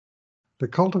the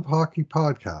Cult of Hockey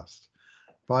podcast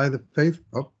by the faith.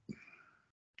 Oh,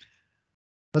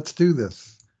 let's do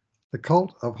this. The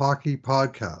Cult of Hockey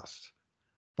podcast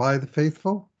by the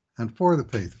faithful and for the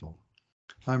faithful.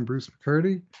 I'm Bruce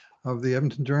McCurdy of the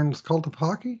Edmonton Journal's Cult of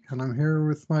Hockey, and I'm here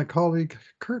with my colleague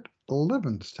Kurt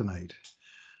Livens tonight.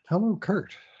 Hello,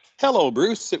 Kurt. Hello,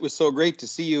 Bruce. It was so great to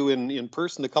see you in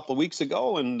person a couple of weeks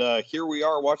ago, and here we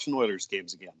are watching Oilers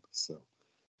games again. So,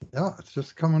 yeah, it's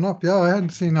just coming up. Yeah, I hadn't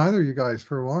seen either of you guys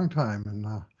for a long time,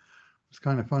 and it's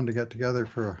kind of fun to get together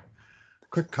for a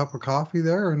quick cup of coffee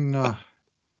there and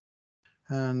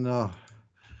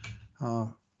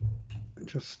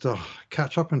just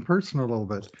catch up in person a little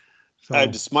bit. So, I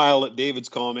had to smile at David's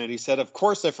comment. He said, "Of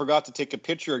course, I forgot to take a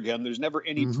picture again. There's never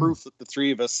any proof that the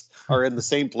three of us are in the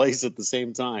same place at the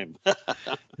same time."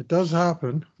 It does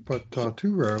happen, but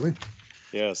too rarely.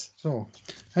 Yes. So,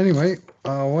 anyway,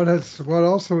 what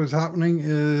also is happening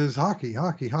is hockey.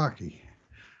 We're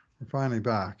finally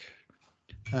back,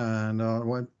 and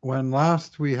when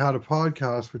last we had a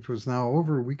podcast, which was now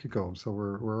over a week ago, so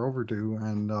we're overdue,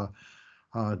 and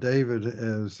David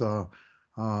is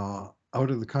out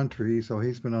of the country, so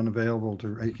he's been unavailable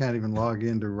he can't even log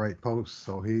in to write posts,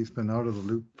 so he's been out of the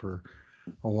loop for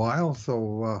a while.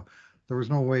 So there was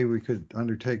no way we could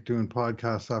undertake doing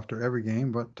podcasts after every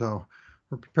game, but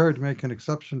we're prepared to make an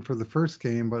exception for the first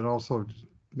game, but also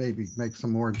maybe make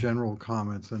some more general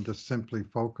comments and just simply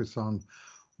focus on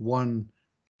one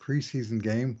preseason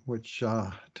game, which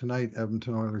tonight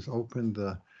Edmonton Oilers opened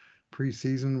the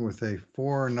preseason with a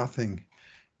 4-0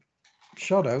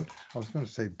 shutout. I was going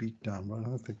to say beat down, but I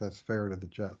don't think that's fair to the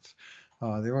Jets.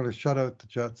 The Oilers shut out the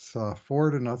Jets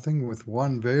 4-0 with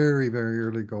one very, very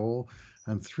early goal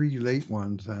and 3 late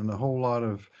ones, and a whole lot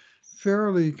of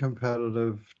fairly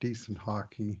competitive, decent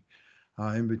hockey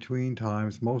in between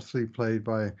times, mostly played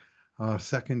by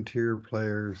second-tier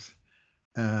players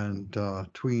and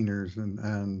tweeners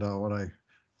and what I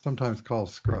sometimes call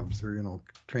scrubs, or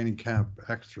training camp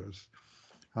extras.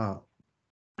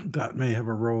 That may have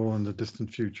a role in the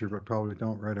distant future, but probably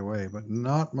don't right away. But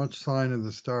not much sign of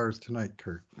the Stars tonight,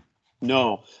 Kurt.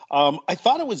 No. I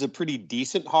thought it was a pretty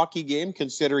decent hockey game,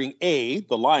 considering A,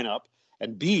 the lineup,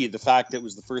 and B, the fact that it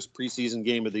was the first preseason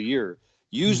game of the year.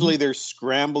 Usually there's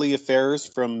scrambly affairs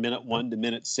from minute 1 to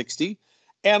minute 60.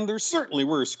 And there certainly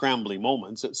were scrambly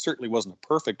moments. It certainly wasn't a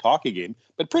perfect hockey game,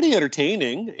 but pretty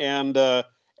entertaining. And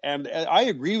I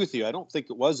agree with you. I don't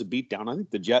think it was a beatdown. I think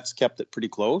the Jets kept it pretty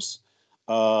close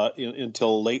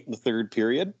until late in the third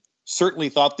period. Certainly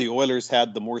thought the Oilers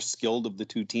had the more skilled of the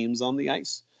two teams on the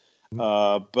ice.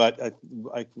 But I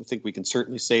think we can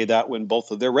certainly say that when both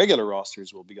of their regular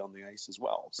rosters will be on the ice as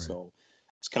well. Right. So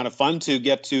it's kind of fun to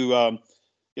get to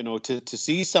to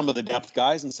see some of the depth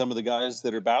guys and some of the guys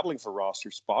that are battling for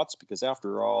roster spots, because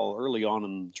after all, early on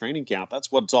in training camp,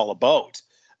 that's what it's all about.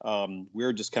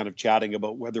 We're just kind of chatting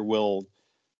about whether we'll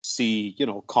see,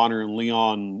 Connor and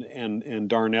Leon and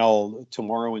Darnell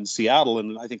tomorrow in Seattle.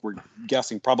 And I think we're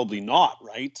guessing probably not,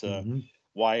 right?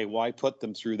 Why put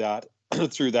them through that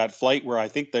through that flight where I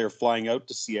think they're flying out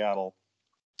to Seattle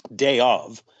day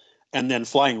of and then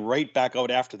flying right back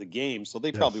out after the game. So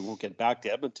they probably won't get back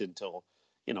to Edmonton until,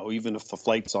 even if the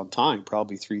flight's on time,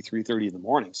 probably 3:30 in the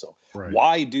morning. So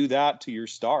why do that to your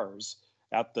Stars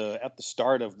at the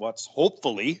start of what's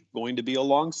hopefully going to be a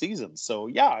long season? So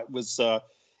yeah, it was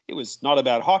not a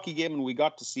bad hockey game, and we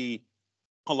got to see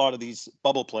a lot of these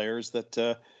bubble players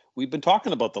that we've been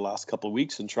talking about the last couple of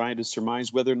weeks and trying to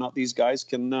surmise whether or not these guys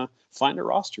can find a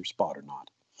roster spot or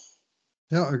not.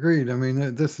 Yeah, agreed. I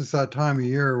mean, this is that time of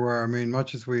year where,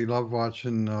 much as we love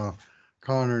watching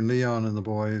Connor and Leon and the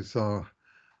boys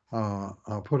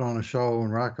put on a show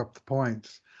and rack up the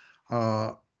points,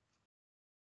 they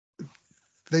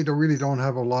really don't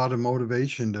have a lot of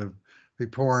motivation to be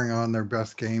pouring on their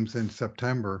best games in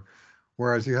September.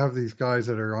 Whereas you have these guys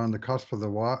that are on the cusp of the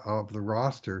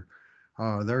roster,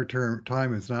 their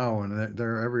time is now, and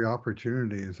their every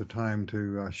opportunity is a time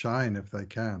to shine if they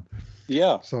can.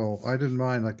 Yeah. So I didn't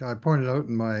mind. Like I pointed out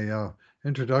in my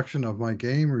introduction of my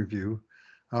game review,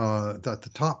 that the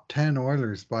top 10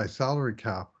 Oilers by salary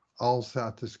cap all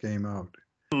sat this game out.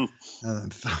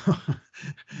 And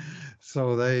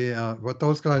so they, but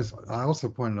those guys, I also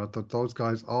pointed out that those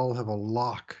guys all have a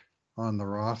lock on the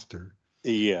roster.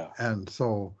 Yeah. And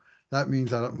so that means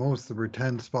that at most there were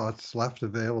 10 spots left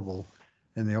available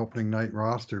in the opening night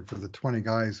roster for the 20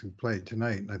 guys who played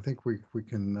tonight. And I think we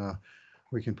can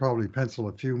probably pencil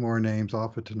a few more names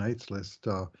off of tonight's list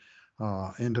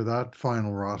into that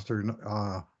final roster,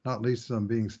 not least of them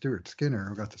being Stuart Skinner,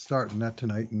 who got to start in net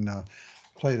tonight and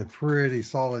played a pretty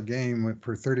solid game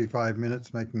for 35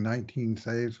 minutes, making 19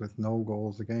 saves with no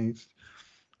goals against,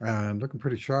 and looking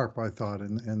pretty sharp, I thought,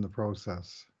 in the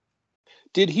process.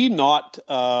 Did he not?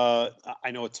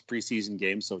 I know it's a preseason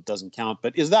game, so it doesn't count.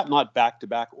 But is that not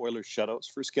back-to-back Oilers shutouts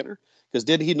for Skinner? Because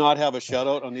did he not have a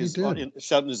shutout on his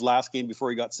shut in his last game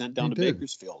before he got sent down to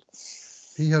Bakersfield?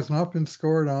 He has not been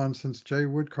scored on since Jay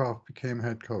Woodcroft became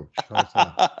head coach.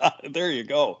 There you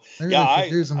go. Maybe I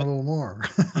should use him a little more.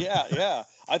 yeah.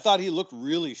 I thought he looked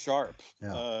really sharp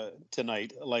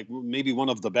tonight, like maybe one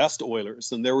of the best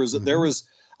Oilers. And there was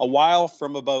a while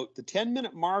from about the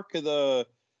 10-minute mark of the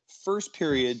first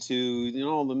period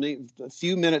to a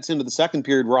few minutes into the second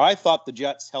period where I thought the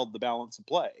Jets held the balance of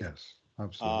play. Yes,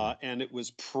 absolutely. And it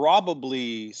was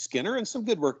probably Skinner and some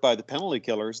good work by the penalty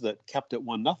killers that kept it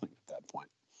 1-0 at that point.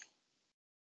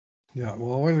 Yeah,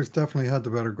 well, Oilers definitely had the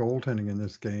better goaltending in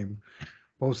this game,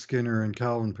 both Skinner and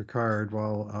Calvin Pickard,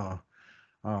 while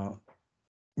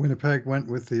Winnipeg went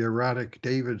with the erratic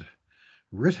David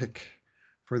Rittich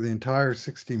for the entire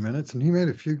 60 minutes, and he made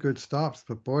a few good stops,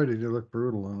 but boy, did he look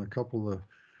brutal on a couple of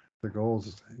the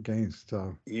goals against.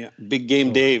 Big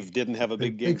game Dave didn't have a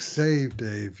big game. Big save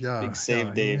Dave, yeah. Big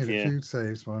save Dave, he made a few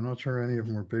saves, but I'm not sure any of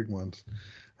them were big ones.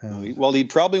 Well, he'd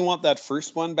probably want that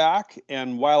first one back,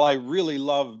 and while I really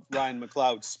love Ryan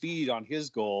McLeod's speed on his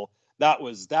goal, that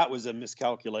was a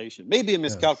miscalculation. Maybe a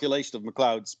miscalculation of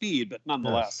McLeod's speed, but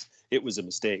nonetheless, it was a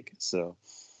mistake. So.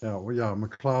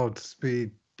 McLeod's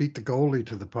speed beat the goalie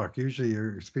to the puck. Usually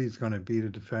your speed's going to beat a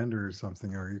defender or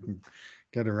something, or you can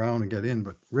get around and get in.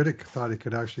 But Rittich thought he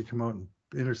could actually come out and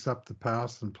intercept the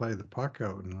pass and play the puck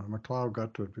out. And McLeod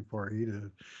got to it before he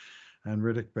did. And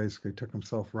Rittich basically took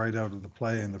himself right out of the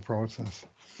play in the process.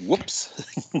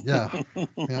 Whoops. Yeah.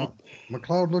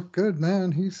 McLeod looked good,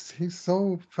 man. He's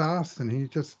so fast, and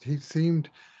he seemed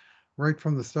right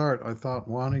from the start, I thought,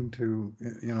 wanting to,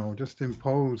 just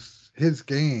impose his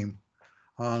game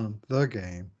on the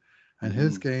game. And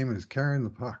his game is carrying the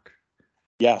puck.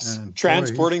 Yes, and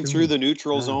transporting through the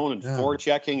neutral zone and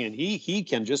forechecking, and he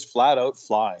can just flat out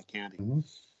fly, can't he? Mm-hmm.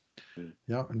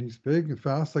 Yeah, and he's big and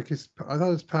fast. I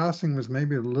thought his passing was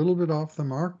maybe a little bit off the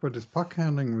mark, but his puck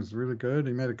handling was really good.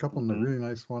 He made a couple of really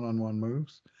nice one-on-one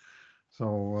moves.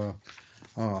 So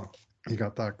he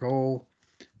got that goal.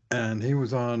 And he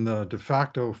was on the de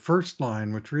facto first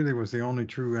line, which really was the only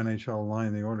true NHL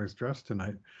line the Oilers dressed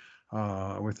tonight,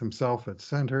 with himself at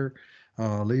center,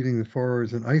 leading the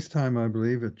forwards in ice time, I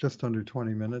believe, at just under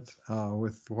 20 minutes,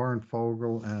 with Warren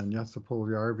Foegele and Jesse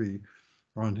Puljujarvi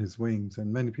on his wings. And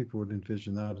many people would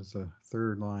envision that as a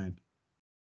third line.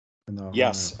 When they're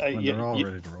all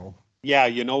ready to roll. Yeah,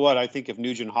 you know what? I think if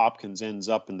Nugent Hopkins ends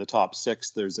up in the top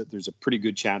six, there's a pretty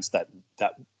good chance that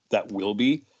will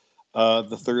be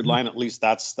the third line. At least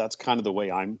that's kind of the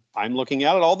way I'm looking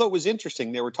at it. Although it was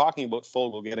interesting, they were talking about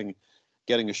Foegele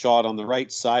getting a shot on the right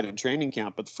side in training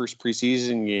camp, but the first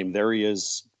preseason game, there he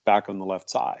is back on the left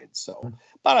side. So,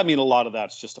 but I mean, a lot of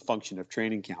that's just a function of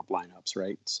training camp lineups,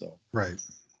 right? So right,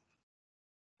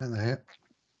 and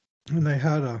they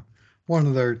had one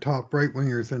of their top right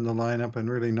wingers in the lineup, and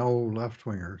really no left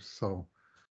wingers. So,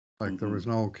 there was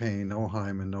no Kane, no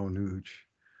Hyman, no Nuge.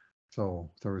 So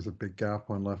there was a big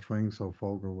gap on left wing. So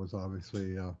Foegele was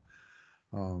obviously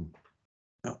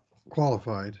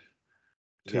qualified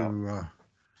to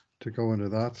go into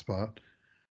that spot.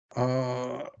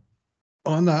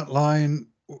 On that line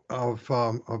of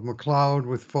McLeod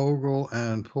with Foegele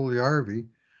and Puljujarvi,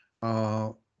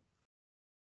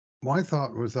 my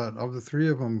thought was that of the three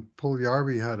of them,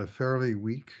 Puljujarvi had a fairly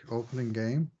weak opening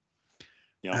game.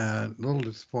 Yeah. And a little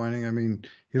disappointing. I mean,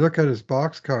 you look at his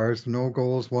boxcars, no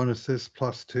goals, 1 assist,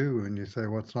 +2, and you say,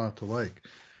 what's not to like?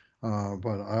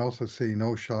 But I also see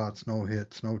no shots, no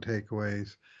hits, no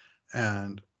takeaways.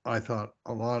 And I thought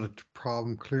a lot of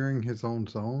problem clearing his own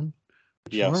zone,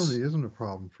 which normally isn't a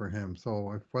problem for him.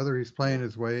 So whether he's playing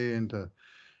his way into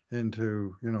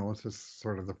it's just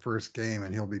sort of the first game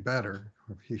and he'll be better.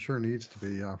 He sure needs to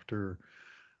be after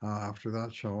that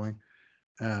showing.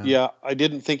 I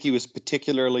didn't think he was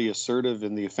particularly assertive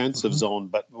in the offensive zone,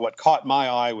 but what caught my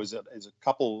eye was a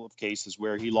couple of cases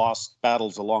where he lost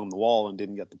battles along the wall and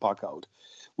didn't get the puck out,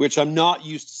 which I'm not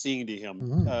used to seeing to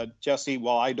him. Jesse,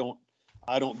 while I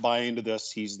don't buy into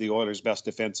this, he's the Oilers' best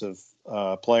defensive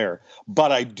player,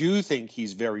 but I do think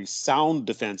he's very sound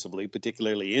defensively,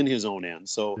 particularly in his own end.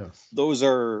 So those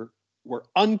were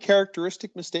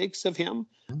uncharacteristic mistakes of him,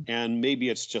 and maybe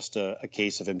it's just a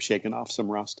case of him shaking off some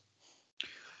rust.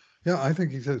 Yeah, I think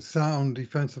he's a sound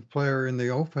defensive player in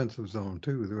the offensive zone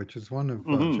too, which is one of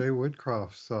Jay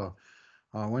Woodcroft's.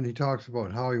 When he talks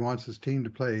about how he wants his team to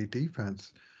play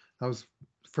defense, that was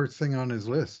the first thing on his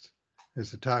list.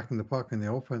 is attacking the puck in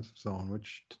the offensive zone,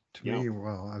 which to Yeah. me,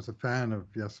 well, as a fan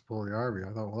of Jesse Puljujärvi,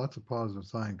 I thought, well, that's a positive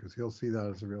sign because he'll see that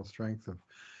as a real strength of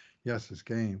Jesse's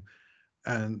game.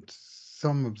 And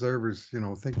some observers,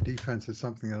 think defense is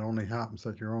something that only happens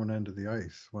at your own end of the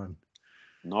ice when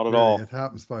Not at really it all,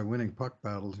 happens by winning puck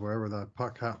battles wherever that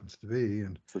puck happens to be,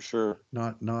 and for sure.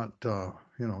 not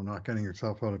getting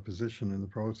yourself out of position in the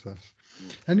process.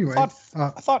 Mm. I Anyway, thought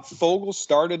I thought Fogel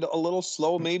started a little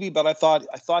slow, maybe, but I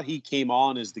thought he came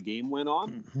on as the game went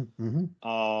on, mhm,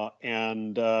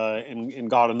 and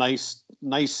got a nice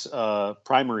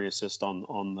primary assist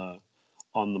on the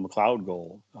McLeod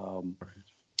goal.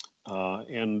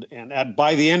 And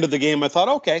by the end of the game, I thought,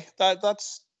 okay,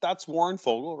 that's Warren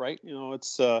Fogel, right?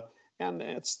 There's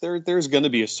going to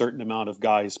be a certain amount of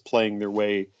guys playing their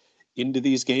way into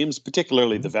these games,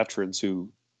 particularly the veterans who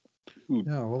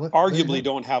yeah, well, they arguably have.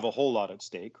 don't have a whole lot at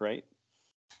stake, right?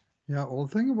 Yeah, well,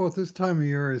 the thing about this time of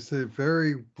year is that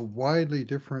very widely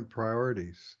different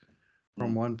priorities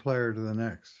from Mm. one player to the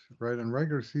next, right? In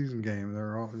regular season game,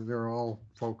 they're all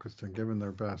focused and giving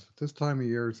their best. At this time of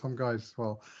year, some guys,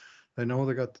 well, they know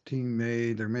they got the team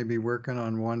made. They're maybe working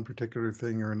on one particular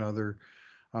thing or another.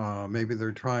 Maybe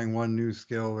they're trying one new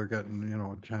skill. They're getting,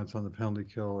 a chance on the penalty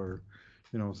kill or,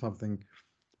 something.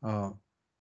 Uh,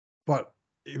 but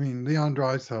I mean, Leon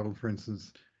Draisaitl, for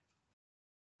instance,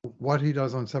 what he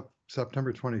does on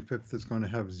September 25th is going to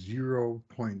have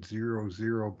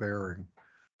 0.00 bearing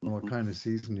on what Mhm. kind of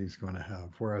season he's going to have.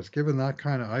 Whereas, given that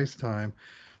kind of ice time,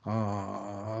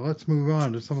 let's move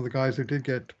on to some of the guys who did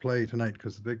get to play tonight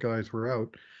because the big guys were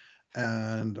out.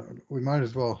 And we might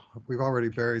as well, we've already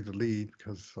buried the lead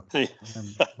because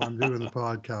I'm doing the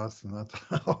podcast and that's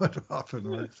how it often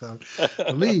works out.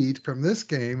 The lead from this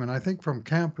game, and I think from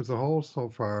camp as a whole so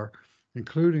far,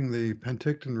 including the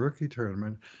Penticton rookie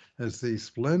tournament, is the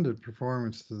splendid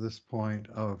performance to this point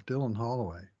of Dylan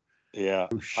Holloway, Yeah,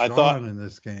 who I thought shone in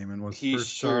this game and was he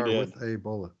first sure star did. with a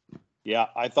bullet. Yeah,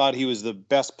 I thought he was the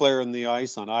best player on the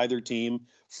ice on either team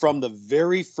from the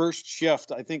very first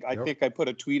shift. I think I Yep. think I put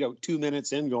a tweet out 2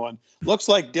 minutes in going, looks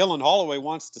like Dylan Holloway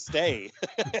wants to stay.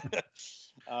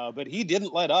 But he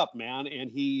didn't let up, man, and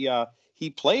he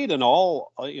played in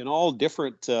all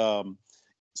different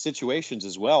situations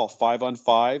as well.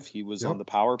 5-on-5, he was on Yep. the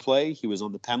power play, he was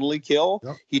on the penalty kill.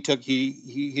 Yep. He took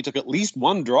at least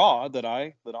one draw that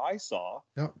I saw.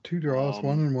 Yep. Two draws,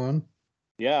 one Um, and one.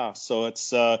 yeah, so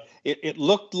it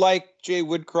looked like Jay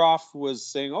Woodcroft was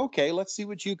saying, "Okay, let's see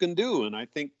what you can do." And I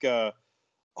think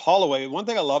Holloway. One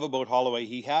thing I love about Holloway,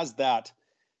 he has that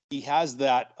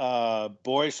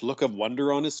boyish look of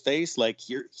wonder on his face. Like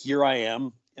here I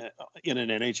am in an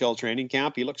NHL training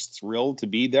camp. He looks thrilled to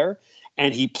be there,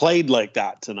 and he played like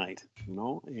that tonight.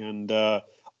 And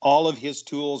all of his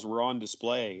tools were on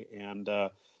display, and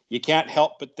you can't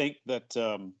help but think that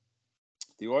the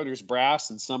Oilers brass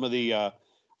and some of the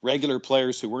regular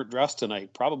players who weren't dressed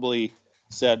tonight probably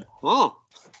said, "Huh,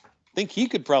 think he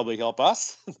could probably help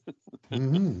us."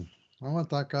 Hmm. I want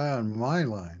that guy on my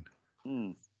line.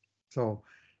 Hmm. So,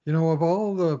 of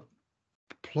all the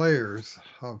players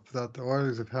that the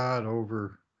Oilers have had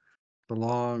over the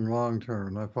long, long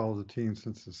term, I followed the team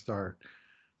since the start.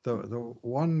 The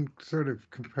one sort of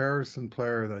comparison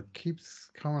player that keeps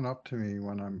coming up to me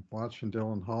when I'm watching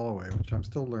Dylan Holloway, which I'm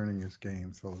still learning his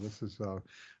game, so this is a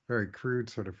very crude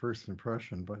sort of first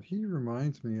impression, but he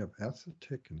reminds me of Esa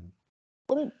Tikkanen.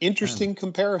 What an And interesting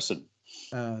comparison.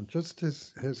 just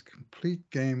his complete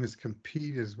game, his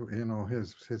compete, his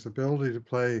ability to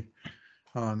play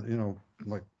on,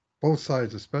 like both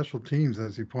sides of special teams,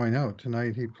 as you point out.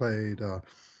 Tonight he played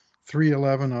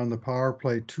 311 on the power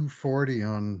play, 240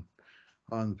 on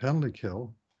penalty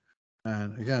kill.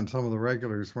 And again, some of the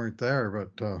regulars weren't there,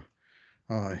 but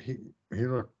he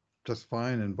looked just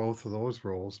fine in both of those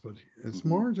roles. But it's Mm-hmm.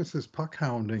 more just his puck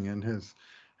hounding and his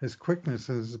quickness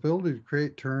and his ability to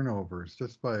create turnovers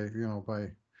just by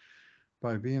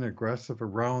being aggressive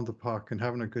around the puck and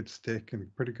having a good stick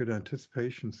and pretty good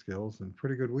anticipation skills and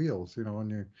pretty good wheels.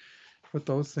 When you put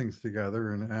those things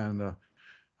together and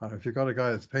if you've got a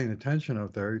guy that's paying attention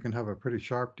out there, you can have a pretty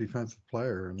sharp defensive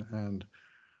player. And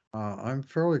I'm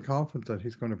fairly confident that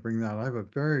he's going to bring that. I have a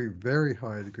very, very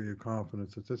high degree of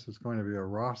confidence that this is going to be a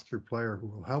roster player who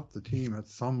will help the team at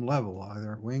some level,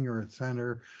 either at wing or at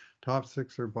center, top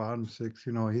six or bottom six.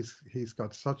 He's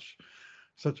got such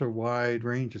a wide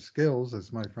range of skills,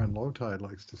 as my friend Lowtide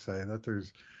likes to say, that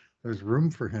there's room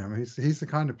for him. He's the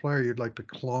kind of player you'd like to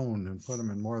clone and put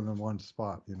him in more than one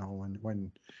spot.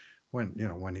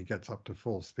 When he gets up to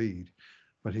full speed.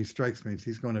 But he strikes me as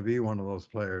he's going to be one of those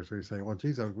players where you say, well,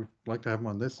 geez, I would like to have him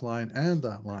on this line and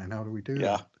that line. How do we do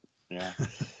Yeah, that? Yeah.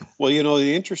 Well,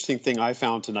 the interesting thing I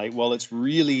found tonight, well, it's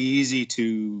really easy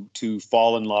to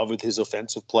fall in love with his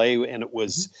offensive play, and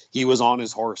he was on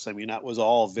his horse. I mean, that was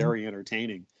all very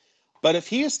entertaining. But if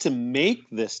he is to make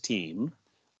this team,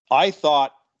 I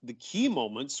thought the key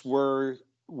moments were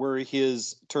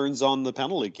his turns on the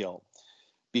penalty kill.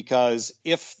 Because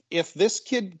if this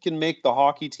kid can make the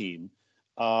hockey team,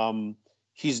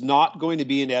 he's not going to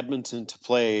be in Edmonton to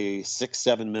play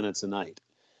 6-7 minutes a night.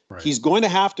 Right. He's going to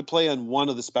have to play on one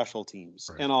of the special teams.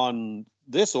 Right. And on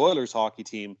this Oilers hockey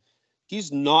team,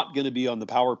 he's not going to be on the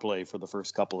power play for the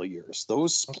first couple of years.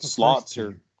 Those slots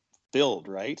are filled,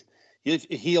 right?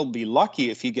 He'll be lucky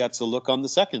if he gets a look on the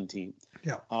second team.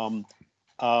 Yeah.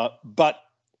 But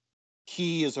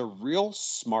he is a real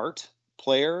smart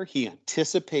player. He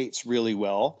anticipates really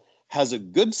well, has a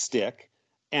good stick,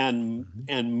 and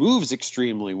moves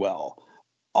extremely well.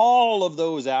 All of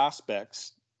those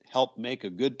aspects help make a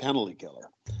good penalty killer.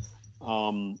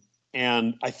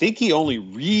 And I think he only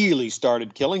really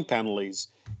started killing penalties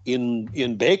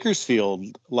in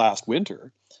Bakersfield last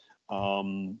winter.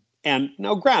 And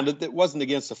now, granted, that wasn't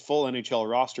against a full NHL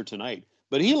roster tonight,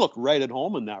 but he looked right at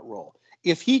home in that role.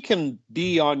 If he can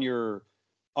be on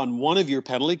one of your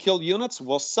penalty kill units,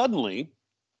 well, suddenly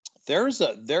there's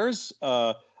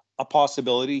a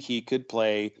possibility he could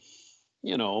play,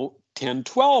 10,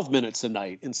 12 minutes a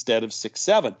night instead of 6,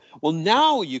 7. Well,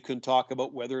 now you can talk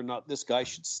about whether or not this guy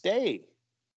should stay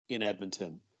in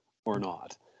Edmonton or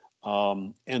not.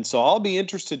 And so I'll be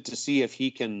interested to see if he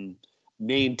can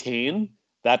maintain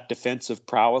that defensive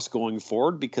prowess going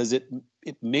forward, because it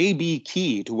may be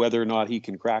key to whether or not he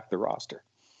can crack the roster.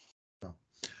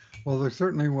 Well, there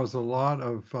certainly was a lot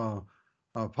of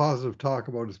positive talk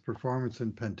about his performance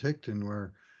in Penticton,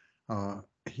 where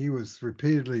he was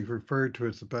repeatedly referred to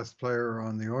as the best player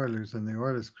on the Oilers, and the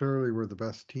Oilers clearly were the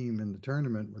best team in the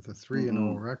tournament with a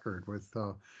 3-0 record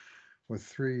with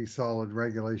 3 solid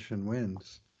regulation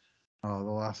wins, the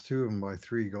last 2 of them by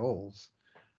 3 goals.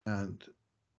 And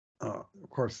of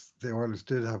course, the Oilers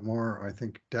did have more, I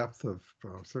think, depth of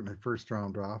certainly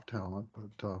first-round draft talent,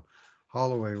 but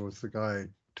Holloway was the guy,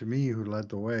 to me, who led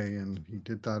the way, and he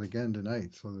did that again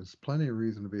tonight. So there's plenty of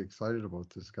reason to be excited about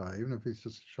this guy, even if he's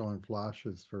just showing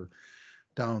flashes for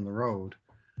down the road.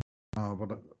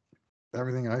 But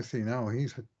everything I see now,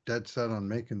 he's dead set on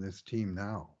making this team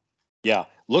now. Yeah,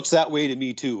 looks that way to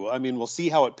me too. I mean, we'll see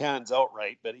how it pans out,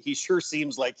 right? But he sure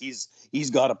seems like he's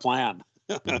got a plan.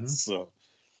 So.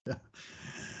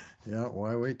 Yeah,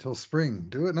 why wait till spring?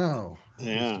 Do it now. It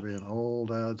Yeah. used to be an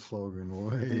old ad slogan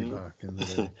way back in the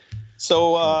day.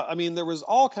 So, I mean, there was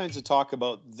all kinds of talk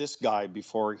about this guy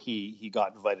before he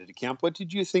got invited to camp. What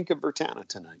did you think of Bertana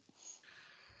tonight?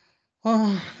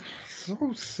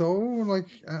 So like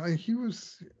he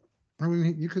was. I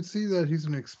mean, you could see that he's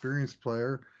an experienced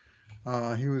player.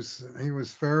 He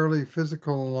was fairly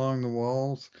physical along the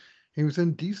walls. He was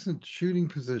in decent shooting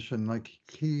position. Like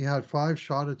he had 5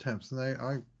 shot attempts, and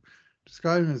I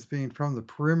described him as being from the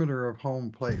perimeter of home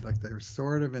plate. Like they were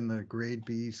sort of in the grade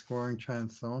B scoring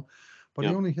chance zone, but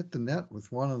he only hit the net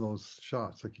with 1 of those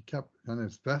shots. Like he kept on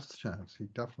his best chance. He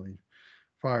definitely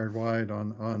fired wide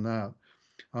on that.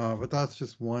 But that's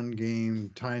just 1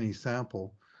 game, tiny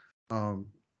sample.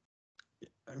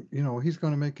 He's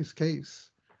going to make his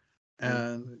case.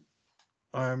 And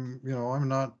I'm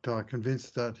not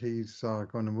convinced that he's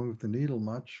going to move the needle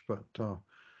much, but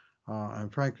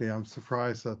and frankly, I'm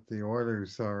surprised that the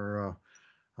Oilers are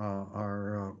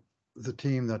the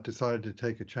team that decided to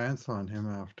take a chance on him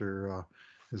after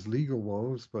his legal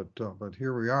woes. But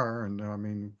here we are, and I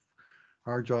mean,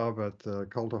 our job at the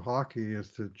Cult of Hockey is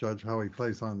to judge how he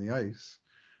plays on the ice.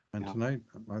 And tonight,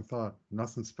 I thought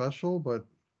nothing special, but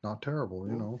not terrible.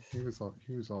 He was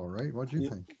all right. What do you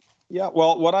think? Yeah,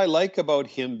 well, what I like about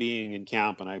him being in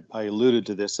camp, and I alluded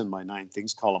to this in my 9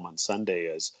 Things column on Sunday,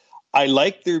 is I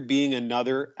like there being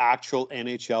another actual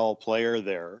NHL player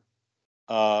there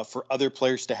for other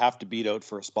players to have to beat out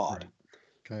for a spot.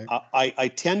 Right. Okay. I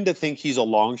tend to think he's a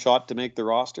long shot to make the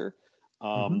roster,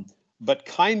 but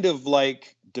kind of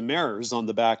like Demers on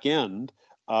the back end,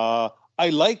 I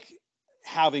like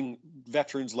having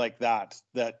veterans like that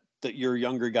your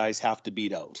younger guys have to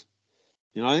beat out.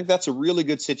 I think that's a really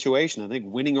good situation. I think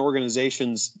winning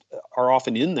organizations are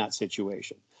often in that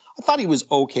situation. I thought he was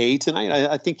okay tonight.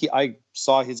 I think I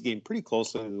saw his game pretty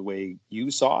closely to the way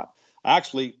you saw it.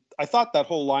 I thought that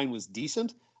whole line was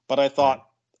decent, but I thought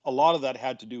a lot of that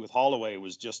had to do with Holloway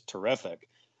was just terrific.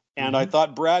 And I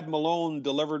thought Brad Malone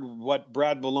delivered what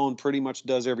Brad Malone pretty much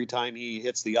does every time he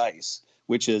hits the ice,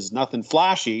 which is nothing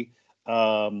flashy,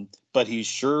 but he's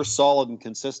sure solid and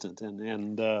consistent,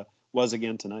 and was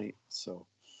again tonight. So,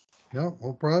 Yeah,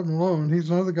 well, Brad Malone, he's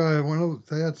another guy.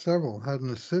 They had several, had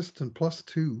an assist and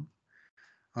 +2.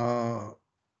 Uh,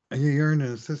 he earned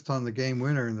an assist on the game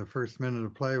winner in the first minute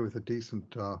of play with a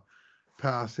decent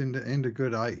pass into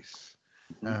good ice.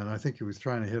 And I think he was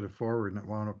trying to hit it forward, and it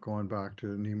wound up going back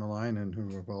to Niemelainen,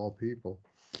 who of all people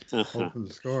opened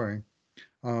the scoring.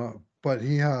 Uh, but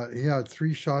he had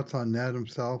 3 shots on net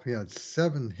himself. He had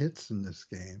 7 hits in this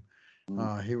game.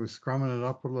 He was scrumming it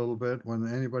up a little bit. When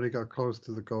anybody got close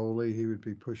to the goalie, he would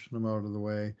be pushing them out of the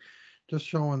way, just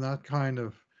showing that kind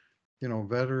of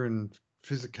veteran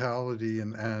physicality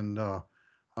and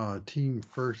team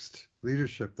first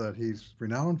leadership that he's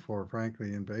renowned for,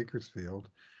 frankly, in Bakersfield.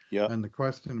 Yeah. And the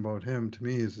question about him to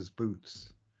me is his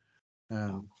boots.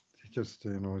 And he just,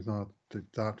 he's not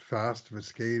that fast of a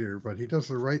skater, but he does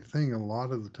the right thing a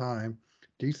lot of the time.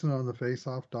 Decent on the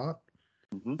face-off dot,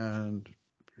 Mm-hmm. and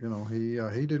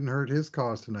he didn't hurt his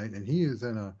cause tonight. And he is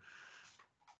in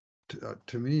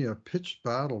to me a pitched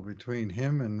battle between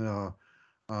him and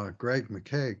Greg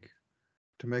McKegg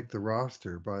to make the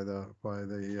roster by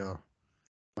the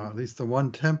at least the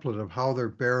one template of how they're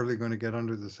barely going to get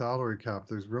under the salary cap.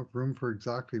 There's room for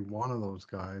exactly one of those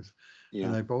guys, and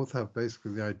Yeah. they both have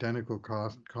basically the identical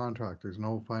cost contract. There's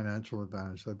no financial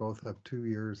advantage. They both have 2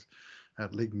 years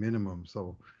at league minimum,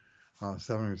 so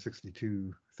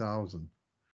 762,000.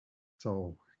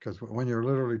 So because when you're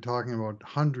literally talking about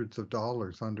hundreds of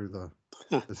dollars under the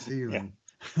Yeah. ceiling,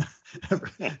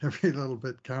 every little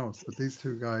bit counts. But these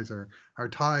two guys are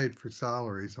tied for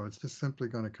salary, so it's just simply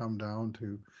going to come down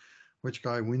to which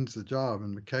guy wins the job.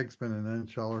 And McKegg's been an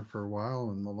NHLer for a while,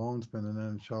 and Malone's been an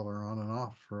NHLer on and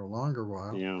off for a longer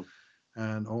while. Yeah.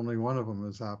 And only one of them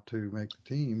is apt to make the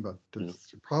team, but there Yeah.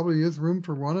 probably is room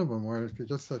for one of them. Where if you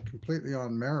just said completely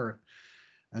on merit,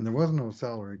 and there was no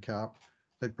salary cap,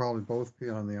 they'd probably both be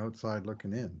on the outside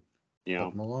looking in. Yeah.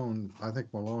 But Malone, I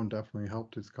think Malone definitely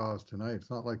helped his cause tonight. It's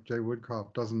not like Jay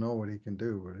Woodcroft doesn't know what he can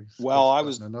do, but he's Well,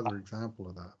 just another example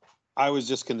of that. I was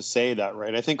just going to say that,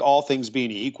 right? I think all things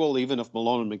being equal, even if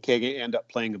Malone and McKegg end up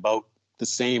playing about the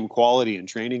same quality in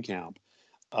training camp,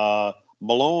 uh,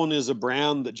 Malone is a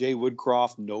brand that Jay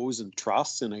Woodcroft knows and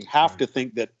trusts, and I have to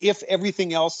think that if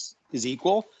everything else is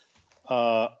equal,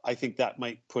 I think that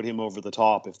might put him over the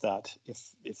top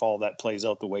if all that plays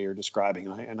out the way you're describing,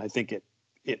 and I think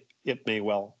it may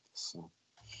well. So.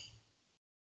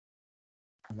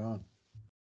 Right on.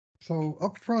 So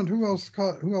up front, who else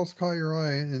caught your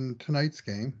eye in tonight's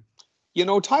game?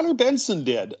 Tyler Benson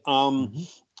did. Mm-hmm.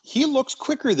 He looks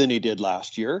quicker than he did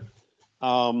last year.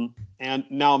 And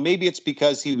now maybe it's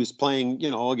because he was playing,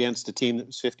 against a team that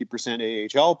was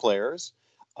 50% AHL players.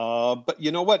 But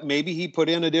you know what? Maybe he put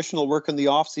in additional work in the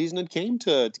offseason and came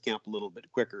to camp a little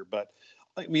bit quicker. But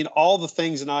I mean, all the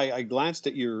things, and I glanced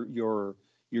at your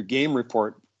game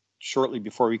report shortly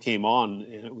before we came on,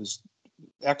 and it was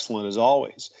excellent as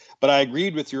always. But I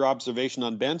agreed with your observation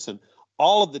on Benson.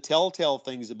 All of the telltale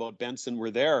things about Benson were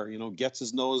there. Gets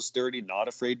his nose dirty, not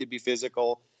afraid to be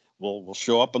physical. Will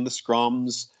show up on the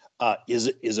scrums.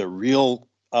 Is a real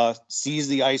sees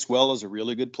the ice well. Is a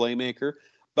really good playmaker.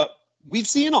 But we've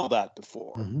seen all that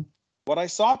before. Mm-hmm. What I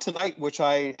saw tonight, which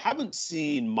I haven't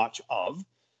seen much of,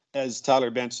 as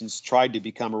Tyler Benson's tried to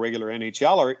become a regular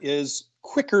NHLer, is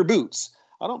quicker boots.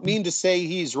 I don't mean to say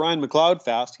he's Ryan McLeod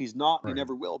fast. He's not. He Right.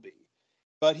 never will be.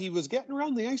 But he was getting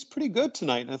around the ice pretty good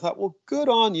tonight. And I thought, well, good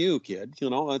on you, kid.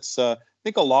 It's I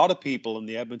think a lot of people in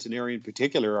the Edmonton area in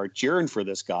particular are cheering for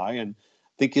this guy. And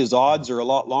I think his odds are a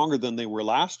lot longer than they were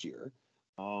last year.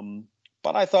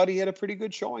 But I thought he had a pretty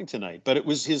good showing tonight. But it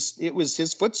was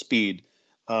his foot speed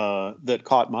that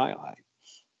caught my eye.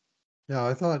 Yeah,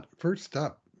 I thought first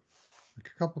step,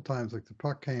 like a couple times, like the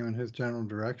puck came in his general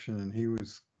direction and he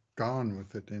was gone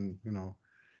with it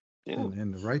Yeah.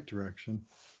 in the right direction,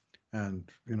 and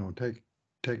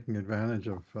taking advantage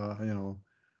of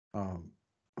um,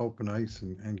 open ice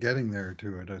and getting there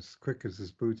to it as quick as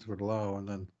his boots would allow, and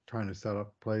then trying to set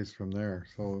up plays from there.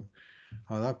 So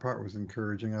that part was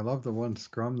encouraging. I love the one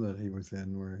scrum that he was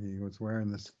in where he was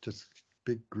wearing this just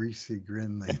big greasy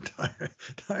grin the entire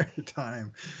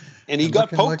time, And he and got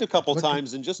poked a couple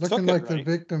times and just looking took it, like the right?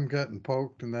 victim getting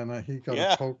poked, and then he got a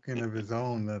Yeah. poke in of his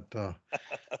own that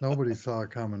nobody saw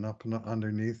coming up and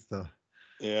underneath the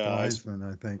Yeah. linesman,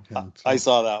 I think. And I so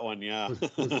saw that one. Yeah.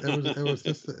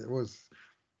 it was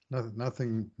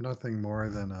nothing more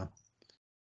than a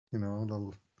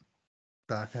little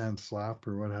backhand slap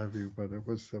or what have you, but it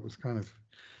was kind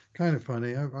of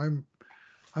funny.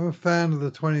 I'm a fan of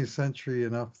the 20th century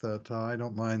enough that I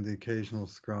don't mind the occasional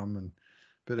scrum and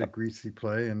bit of greasy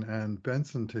play. And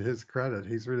Benson, to his credit,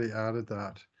 he's really added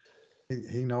that.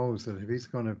 He knows that if he's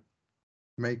going to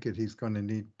make it, he's going to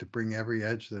need to bring every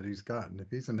edge that he's got. And if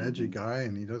he's an edgy guy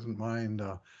and he doesn't mind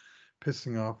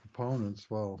pissing off opponents,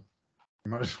 well,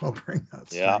 you might as well bring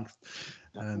that Yeah. strength.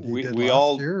 And he We did we last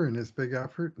all year in his big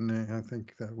effort, and I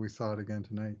think that we saw it again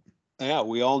tonight. Yeah,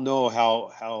 we all know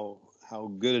how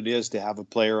good it is to have a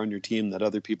player on your team that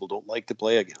other people don't like to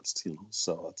play against.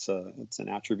 So it's an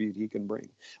attribute he can bring.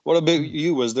 What about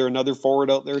you? Was there another forward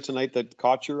out there tonight that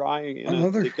caught your eye in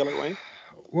a particular way?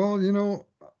 Well,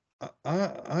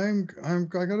 I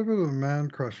got a bit of a man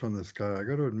crush on this guy. I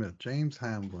got to admit, James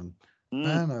Hamblin.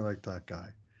 Man, I like that guy.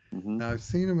 Mm-hmm. Now I've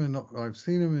seen him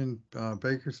in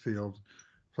Bakersfield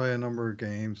play a number of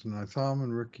games, and I saw him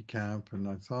in rookie camp, and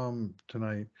I saw him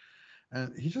tonight,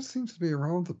 and he just seems to be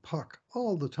around the puck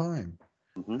all the time.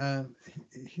 Mm-hmm. And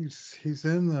he's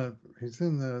in the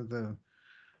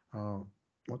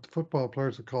what the football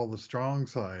players would call the strong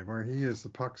side, where he is. The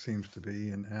puck seems to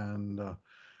be, and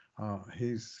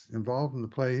he's involved in the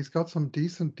play. He's got some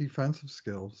decent defensive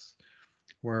skills,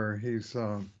 where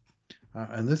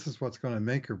and this is what's going to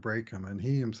make or break him. And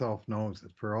he himself knows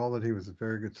it. For all that he was a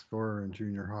very good scorer in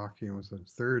junior hockey and was a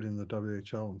third in the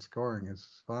WHL in scoring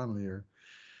his final year,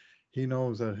 he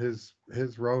knows that his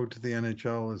road to the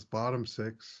NHL is bottom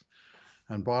six,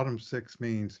 and bottom six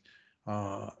means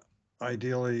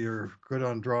ideally you're good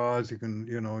on draws. You can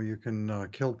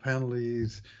kill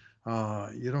penalties.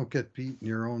 You don't get beat in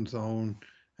your own zone.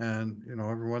 And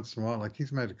every once in a while, like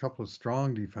he's made a couple of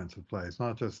strong defensive plays,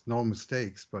 not just no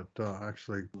mistakes, but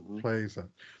actually plays that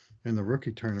in the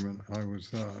rookie tournament. I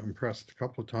was impressed a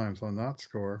couple of times on that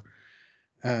score.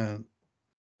 And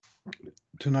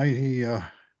tonight he had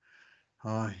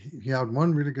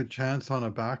one really good chance on a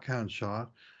backhand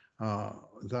shot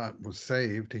that was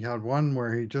saved. He had one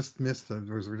where he just missed it.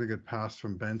 There was a really good pass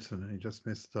from Benson, and he just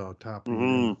missed tapping it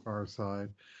in the far side.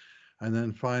 And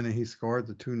then finally, he scored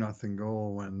the 2-0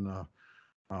 goal when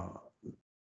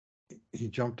he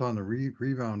jumped on the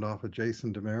rebound off of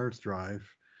Jason Demers' drive.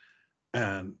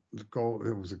 And the goal,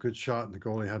 it was a good shot, and the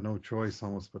goalie had no choice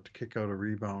almost but to kick out a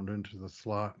rebound into the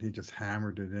slot. He just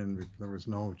hammered it in. There was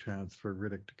no chance for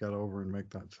Riddick to get over and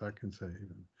make that second save.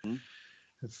 And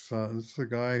it's a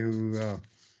guy who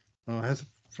has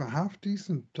a half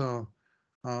decent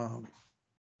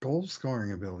goal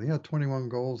scoring ability. He had 21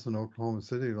 goals in Oklahoma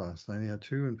City last night. He had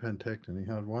 2 in Penticton. He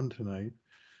had 1 tonight.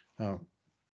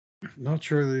 Not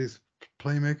sure that he's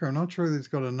playmaker. I'm not sure that he's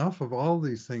got enough of all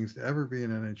these things to ever be an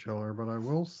NHLer, but I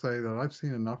will say that I've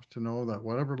seen enough to know that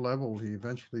whatever level he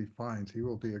eventually finds, he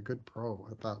will be a good pro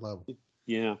at that level.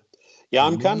 Yeah.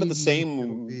 I'm kind of the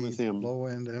same with him. Low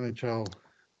end NHL.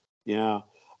 Yeah,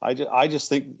 I just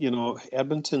think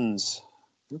Edmonton's,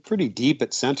 they're pretty deep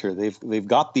at center. They've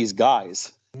got these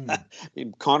guys,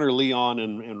 Connor, Leon,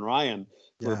 and Ryan,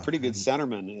 who are pretty good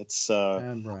centermen. It's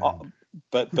and Ryan.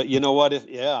 But you know what?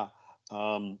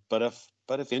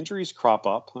 But if injuries crop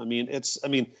up,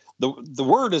 the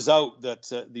word is out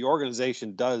that the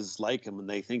organization does like him and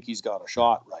they think he's got a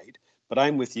shot, right? But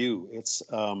I'm with you. It's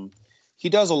he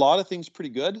does a lot of things pretty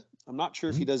good. I'm not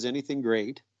sure if he does anything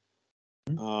great.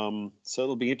 So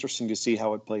it'll be interesting to see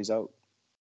how it plays out.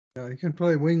 Yeah, he can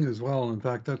play wing as well. In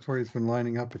fact, that's where he's been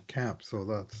lining up at camp. So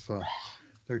that's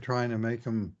they're trying to make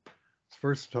him as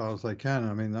versatile as they can.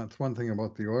 I mean, that's one thing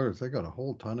about the Oilers. They got a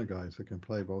whole ton of guys that can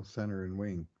play both center and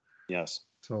wing. Yes.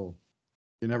 So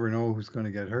you never know who's going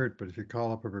to get hurt. But if you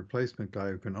call up a replacement guy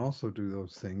who can also do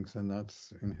those things, then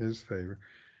that's in his favor.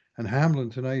 And Hamblin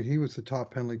tonight, he was the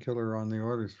top penalty killer on the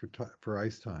Oilers for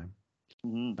ice time.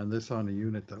 And this on a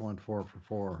unit that went 4 for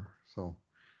 4. So,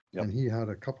 and he had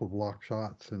a couple of block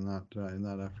shots in that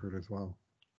effort as well.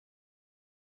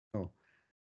 So,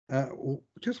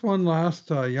 just one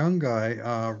last young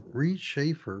guy, Reed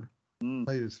Schaefer,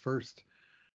 played his first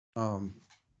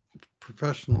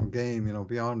professional game.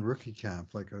 Beyond rookie camp,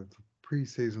 like a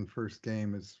preseason first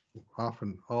game is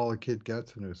often all a kid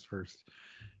gets in his first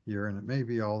year, and it may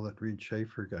be all that Reed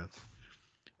Schaefer gets.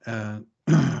 And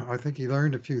I think he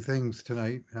learned a few things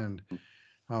tonight, and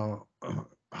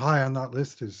high on that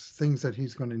list is things that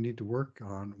he's going to need to work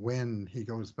on when he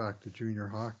goes back to junior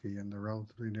hockey in the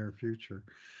relatively near future.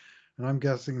 And I'm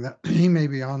guessing that he may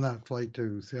be on that flight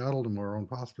to Seattle tomorrow and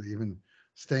possibly even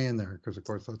staying there because, of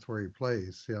course, that's where he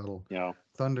plays, Seattle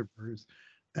Thunderbirds.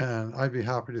 And I'd be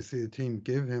happy to see the team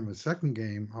give him a second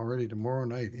game already tomorrow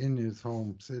night in his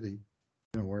home city,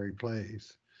 where he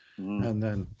plays, and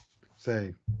then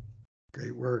say,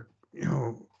 great work,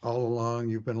 all along.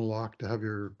 You've been locked to have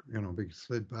your, be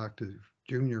slid back to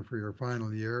junior for your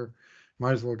final year.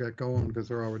 Might as well get going because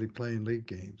they're already playing league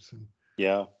games. And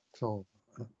so.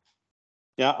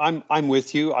 I'm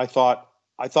with you. I thought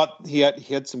he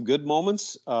had some good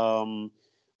moments.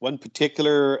 one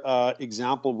particular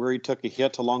example where he took a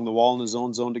hit along the wall in his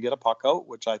own zone to get a puck out,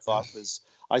 which I thought was,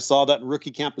 I saw that in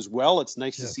rookie camp as well. It's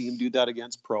nice to see him do that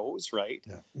against pros, right?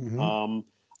 Yeah. Mm-hmm.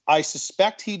 I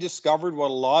suspect he discovered what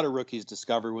a lot of rookies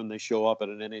discover when they show up at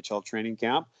an NHL training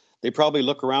camp. They probably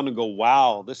look around and go,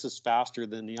 wow, this is faster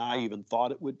than I even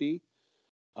thought it would be.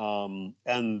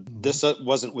 And this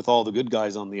wasn't with all the good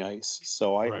guys on the ice.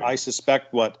 So I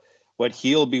suspect what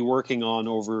he'll be working on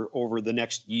over the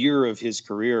next year of his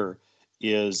career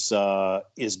is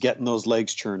getting those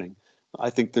legs churning.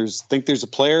 I think there's a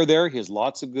player there. He has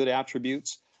lots of good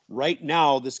attributes. Right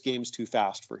now, this game's too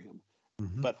fast for him.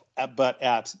 Mm-hmm. But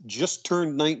at just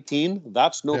turned 19,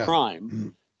 that's no crime. Mm-hmm.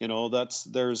 You know,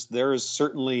 there is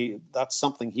certainly, that's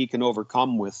something he can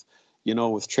overcome with, you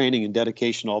know, with training and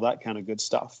dedication, all that kind of good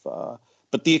stuff.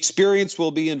 But the experience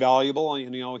will be invaluable.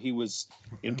 And, you know, he was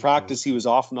in practice, he was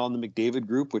often on the McDavid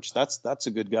group, which that's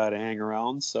a good guy to hang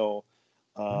around. So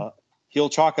he'll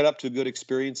chalk it up to a good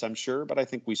experience, I'm sure. But I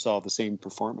think we saw the same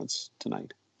performance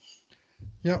tonight.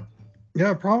 Yeah.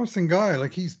 Yeah, promising guy.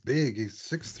 Like, he's big. He's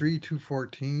 6'3",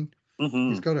 214. Mm-hmm.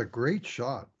 He's got a great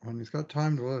shot when he's got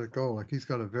time to let it go. Like, he's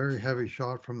got a very heavy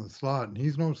shot from the slot, and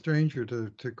he's no stranger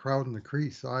to crowding the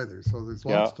crease either. So there's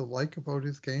lots to like about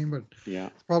his game, but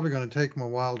it's probably going to take him a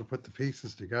while to put the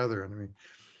pieces together. And I mean,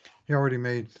 he already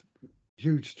made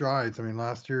huge strides. I mean,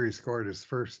 last year he scored his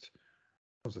first,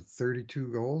 was it 32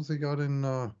 goals he got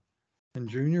in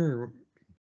junior?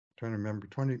 Trying to remember,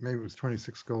 20, maybe it was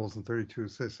 26 goals and 32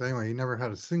 assists. Anyway, he never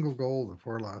had a single goal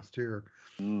before last year.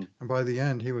 And by the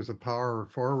end, he was a power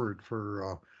forward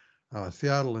for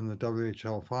Seattle in the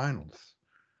WHL finals.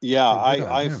 Yeah,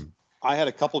 I had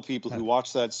a couple of people who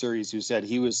watched that series who said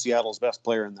he was Seattle's best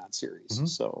player in that series. Mm-hmm.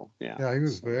 So, yeah, he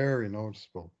was very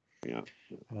noticeable. Yeah.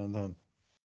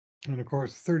 And of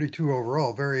course, 32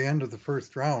 overall, very end of the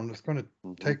first round. It's going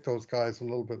to take those guys a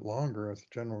little bit longer as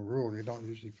a general rule. You don't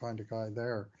usually find a guy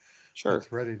there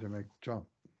that's ready to make the jump.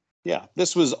 Yeah,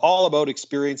 this was all about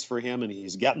experience for him, and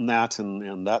he's getting that,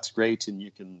 and that's great. And you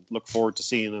can look forward to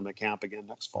seeing him at camp again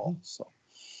next fall. So,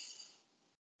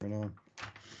 right on.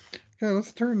 Okay,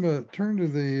 let's turn to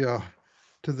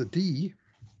the D,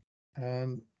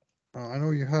 and I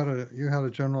know you had a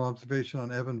general observation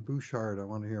on Evan Bouchard. I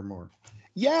want to hear more.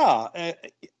 Yeah,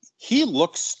 he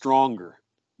looks stronger.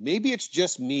 Maybe it's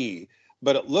just me,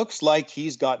 but it looks like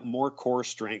he's got more core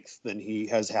strength than he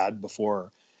has had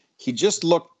before. He just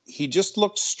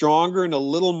looked stronger and a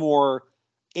little more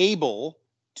able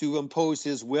to impose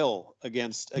his will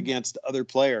against other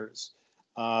players.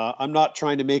 I'm not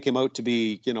trying to make him out to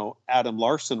be, you know, Adam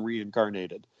Larson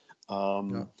reincarnated,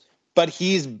 but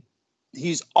he's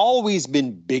always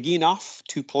been big enough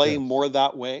to play more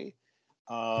that way.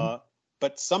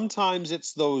 But sometimes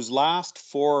it's those last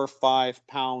 4 or 5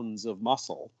 pounds of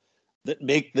muscle that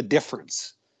make the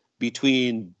difference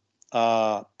between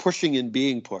pushing and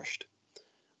being pushed.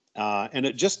 And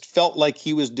it just felt like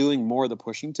he was doing more of the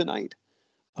pushing tonight.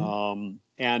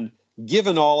 And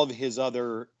given all of his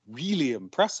other really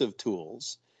impressive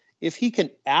tools, if he can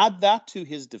add that to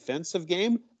his defensive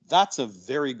game, that's a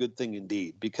very good thing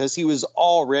indeed, because he was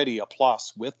already a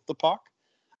plus with the puck.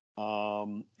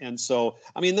 And so,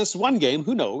 I mean, this one game,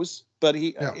 who knows? But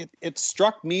it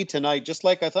struck me tonight, just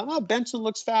like I thought, oh, Benson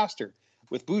looks faster.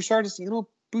 With Bouchard, you know,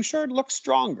 Bouchard looks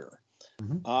stronger.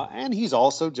 And he's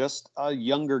also just a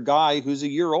younger guy who's a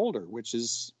year older, which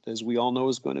is, as we all know,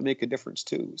 is going to make a difference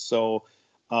too. So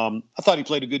I thought he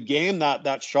played a good game.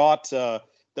 That shot that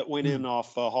went in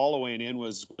off Holloway and in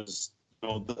was you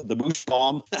know, the Bouch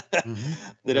bomb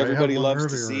that everybody loves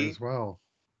to see. As well.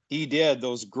 He did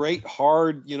those great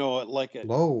hard, you know, like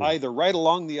either right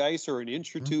along the ice or an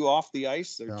inch or two off the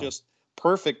ice. They're just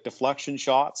perfect deflection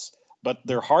shots, but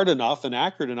they're hard enough and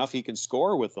accurate enough he can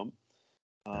score with them.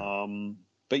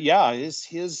 But yeah,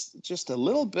 his just a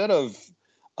little bit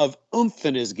of oomph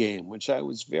in his game, which I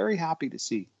was very happy to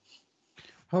see.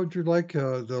 How'd you like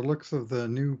the looks of the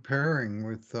new pairing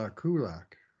with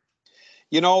Kulak?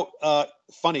 You know,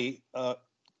 funny,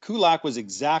 Kulak was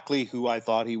exactly who I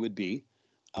thought he would be.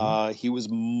 He was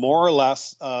more or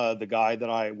less the guy that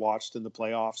I watched in the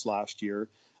playoffs last year.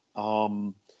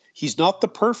 He's not the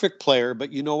perfect player,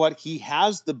 but you know what? He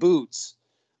has the boots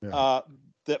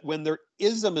that when there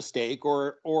is a mistake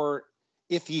or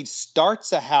if he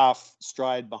starts a half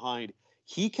stride behind,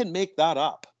 he can make that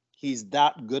up. He's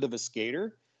that good of a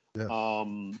skater. Yes.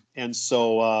 And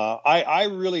so I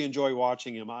really enjoy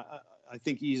watching him. I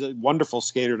think he's a wonderful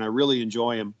skater, and I really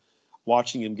enjoy him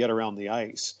watching him get around the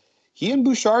ice. He and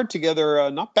Bouchard together,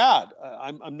 not bad.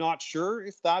 I'm not sure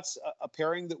if that's a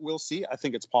pairing that we'll see. I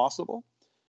think it's possible.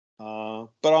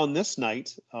 But on this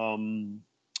night,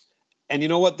 And you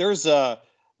know what? There's a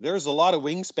lot of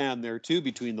wingspan there too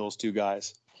between those two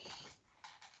guys.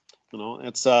 You know,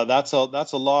 it's that's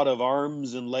a lot of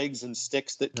arms and legs and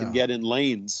sticks that can get in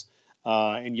lanes,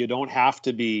 and you don't have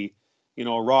to be, you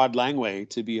know, Rod Langway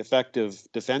to be effective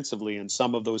defensively. And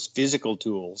some of those physical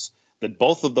tools that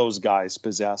both of those guys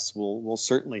possess will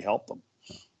certainly help them.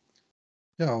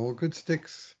 Yeah, well, good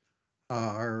sticks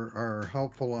are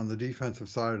helpful on the defensive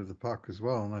side of the puck as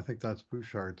well, and I think that's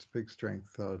Bouchard's big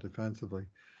strength defensively.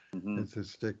 Mm-hmm. It's his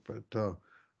stick, but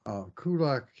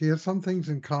Kulak, he has some things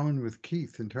in common with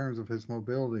Keith in terms of his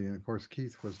mobility, and of course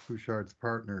Keith was Bouchard's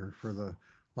partner for the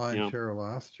line Yeah. share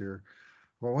last year.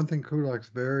 Well, one thing Kulak's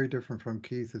very different from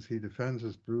Keith is he defends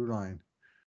his blue line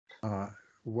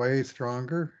way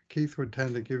stronger. Keith would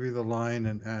tend to give you the line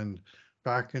and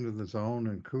back into the zone,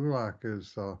 and Kulak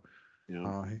is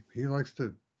he likes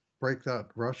to break that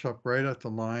rush up right at the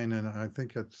line, and I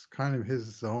think it's kind of his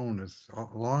zone is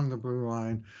along the blue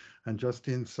line and just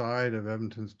inside of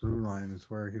Edmonton's blue line is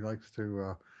where he likes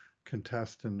to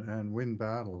contest and win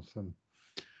battles. And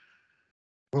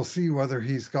we'll see whether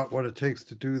he's got what it takes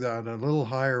to do that a little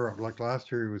higher up. Like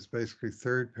last year, he was basically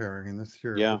third pairing, and this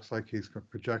year it looks like he's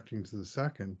projecting to the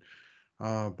second.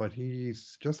 But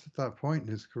he's just at that point in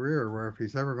his career where if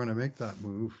he's ever going to make that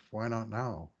move, why not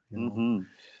now? You know,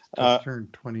 just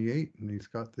turned 28, and he's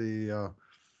got the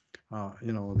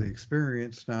you know, the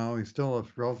experience now. He's still a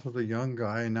relatively young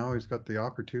guy, and now he's got the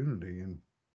opportunity, and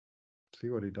see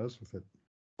what he does with it.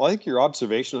 Well, I think your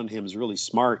observation on him is really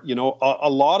smart. You know, a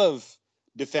lot of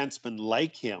defensemen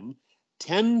like him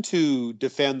tend to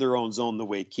defend their own zone the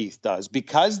way Keith does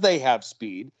because they have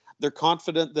speed. They're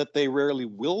confident that they rarely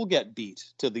will get beat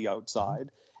to the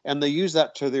outside, and they use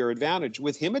that to their advantage.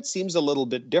 With him, it seems a little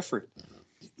bit different.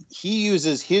 He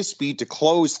uses his speed to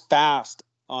close fast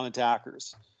on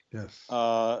attackers. Yes.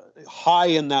 High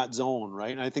in that zone,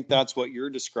 right? And I think that's what you're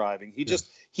describing.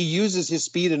 He uses his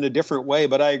speed in a different way,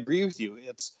 but I agree with you.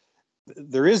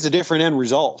 There is a different end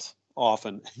result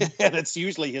often, and it's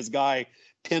usually his guy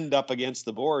pinned up against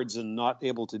the boards and not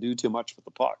able to do too much with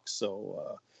the puck.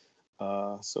 So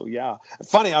yeah,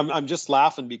 funny. I'm just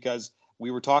laughing because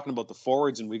we were talking about the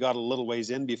forwards and we got a little ways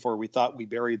in before we thought we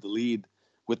buried the lead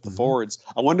with the forwards.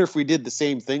 I wonder if we did the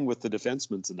same thing with the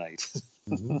defensemen tonight.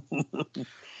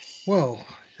 Well,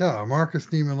 yeah, Markus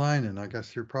Niemelainen, I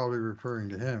guess you're probably referring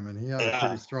to him, and he had a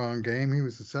pretty strong game. He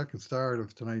was the second star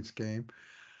of tonight's game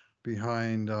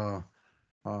behind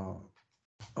only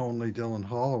Dylan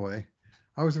Holloway.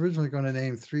 I was originally going to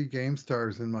name 3 game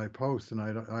stars in my post, and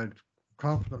I'd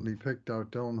confidently picked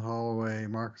out Dylan Holloway,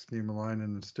 Markus Niemelainen,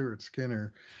 and Stuart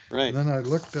Skinner. Right. And then I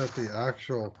looked at the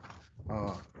actual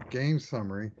game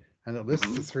summary, and it lists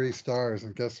the 3 stars,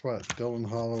 and guess what? Dylan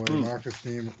Holloway, Markus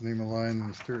Niemelainen,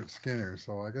 and Stuart Skinner.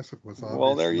 So I guess it was obvious.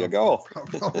 Well, there you go.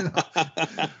 Probably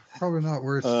not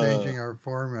worth changing our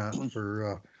format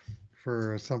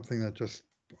for something that just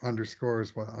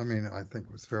underscores what I mean. I think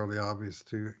it was fairly obvious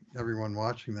to everyone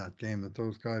watching that game that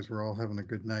those guys were all having a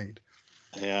good night.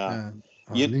 Yeah. And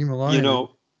Niemelainen, you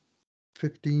know,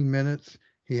 15 minutes.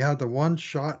 He had the one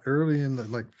shot early in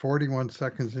the 41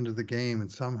 seconds into the game, and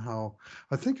somehow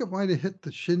I think it might have hit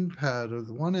the shin pad, or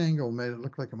the one angle made it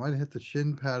look like it might have hit the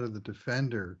shin pad of the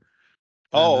defender.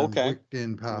 Oh, and then okay. Wicked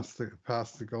in past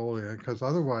the goalie, because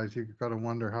otherwise you got to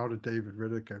wonder how did David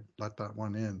Rittich let that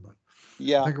one in. But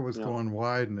yeah, I think it was going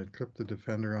wide and it clipped the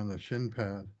defender on the shin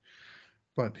pad.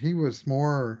 But he was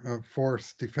more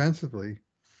forced defensively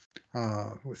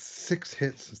with 6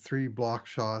 hits, 3 block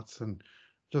shots, and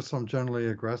just some generally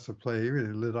aggressive play. He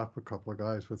really lit up a couple of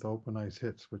guys with open ice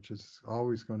hits, which is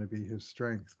always going to be his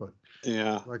strength. But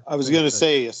yeah, I was going to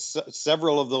say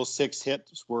several of those 6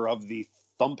 hits were of the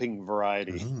thumping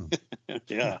variety.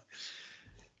 Yeah,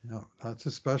 that's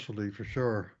a specialty for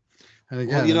sure. And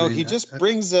again, well, you know, he just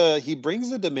brings a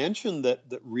dimension that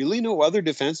really no other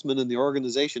defenseman in the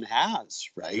organization has.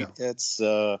 Right? Yeah. It's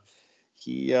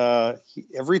he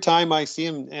every time I see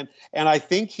him, and I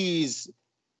think he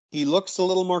looks a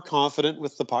little more confident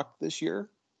with the puck this year.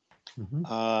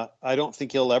 I don't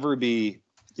think he'll ever be,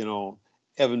 you know,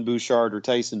 Evan Bouchard or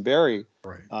Tyson Barrie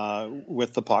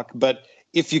with the puck. But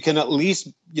if you can at least,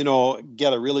 you know,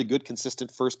 get a really good, consistent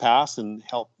first pass and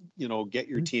help, you know, get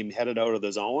your team headed out of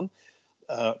the zone,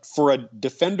 for a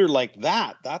defender like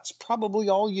that, that's probably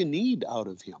all you need out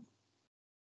of him.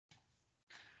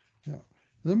 Yeah.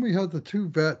 Then we had the 2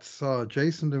 vets,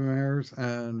 Jason Demers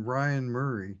and Ryan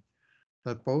Murray,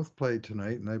 that both played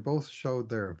tonight, and they both showed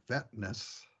their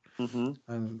vetness.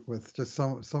 And with just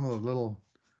some of the little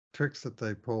tricks that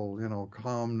they pull, you know,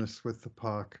 calmness with the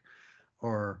puck,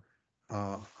 or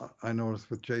I noticed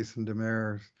with Jason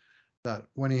Demers, that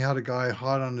when he had a guy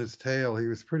hot on his tail, he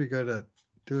was pretty good at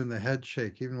doing the head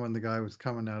shake, even when the guy was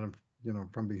coming at him,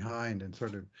 from behind, and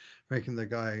sort of making the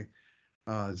guy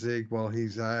zig while he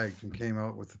zagged and came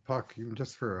out with the puck, even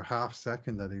just for a half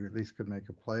second, that he at least could make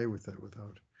a play with it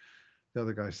without the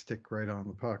other guy stick right on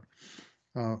the puck.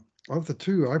 Uh, of the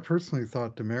two, I personally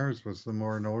thought Demers was the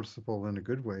more noticeable in a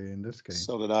good way in this game.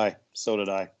 So did I. So did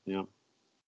I. Yeah.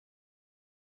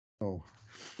 Oh,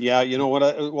 Yeah, you know what?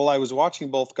 I was watching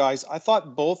both guys. I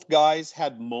thought both guys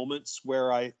had moments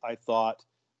where I thought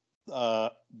uh,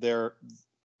 their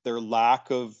their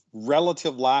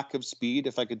relative lack of speed,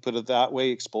 if I could put it that way,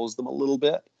 exposed them a little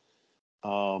bit.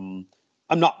 Um,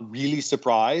 I'm not really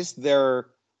surprised. They're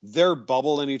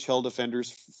bubble NHL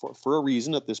defenders for a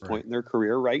reason at this right. point in their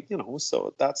career, right?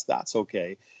 So that's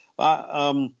okay.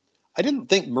 I didn't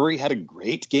think Murray had a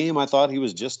great game. I thought he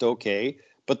was just okay.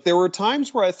 But there were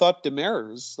times where I thought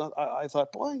Demers, I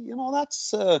thought, boy,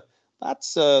 that's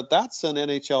an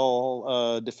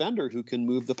NHL defender who can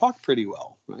move the puck pretty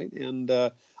well, right? And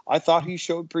I thought he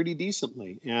showed pretty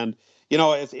decently. And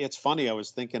it's funny. I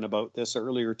was thinking about this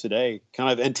earlier today,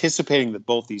 kind of anticipating that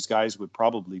both these guys would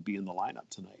probably be in the lineup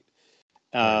tonight.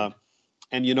 Right.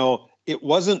 And it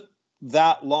wasn't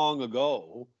that long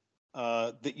ago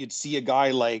that you'd see a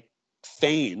guy like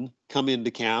Fane come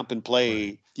into camp and Right.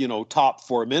 play, top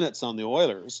 4 minutes on the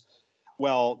Oilers.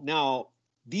 Well, now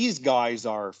these guys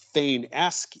are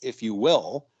Fane-esque, if you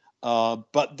will,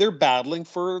 but they're battling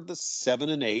for the 7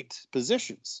 and 8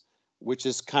 positions, which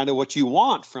is kind of what you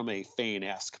want from a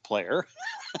Fane-esque player.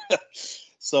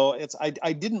 So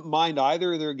I didn't mind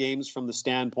either of their games from the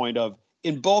standpoint of,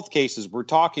 in both cases, we're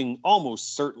talking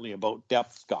almost certainly about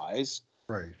depth guys.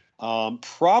 Right.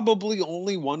 Probably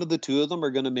only one of the two of them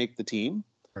are going to make the team.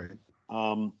 Right.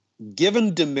 Um,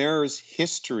 Given Demers'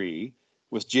 history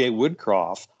with Jay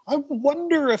Woodcroft, I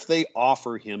wonder if they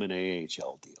offer him an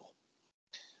AHL deal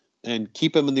and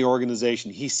keep him in the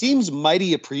organization. He seems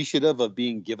mighty appreciative of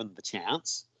being given the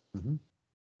chance. Mm-hmm.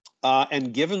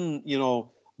 And given,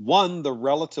 one, the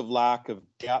relative lack of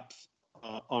depth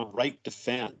on right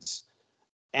defense,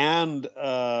 and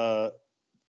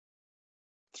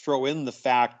throw in the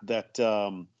fact that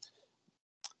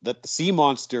that the Sea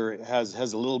Monster has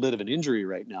a little bit of an injury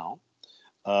right now,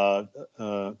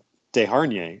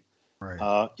 Desharnais.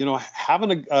 Right.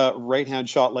 Having a right-hand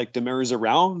shot like Demers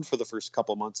around for the first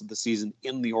couple of months of the season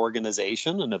in the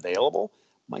organization and available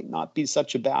might not be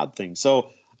such a bad thing. So,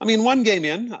 I mean, one game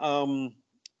in,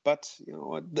 but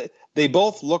they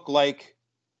both look like,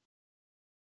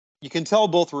 you can tell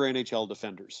both were NHL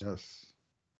defenders. Yes.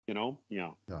 Yeah.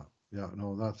 Yeah. Yeah.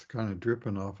 No, that's kind of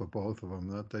dripping off of both of them,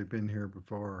 that they've been here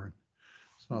before.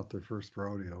 It's not their first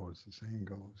rodeo, as the saying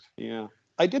goes. Yeah.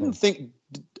 I didn't So, think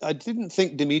I didn't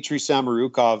think Dmitry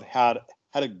Samorukov had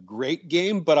a great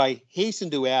game, but I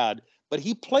hasten to add, but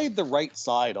he played the right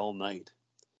side all night.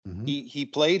 mm-hmm. He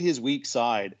played his weak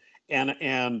side,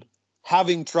 and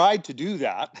having tried to do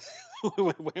that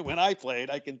when I played,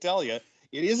 I can tell you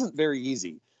it isn't very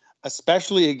easy,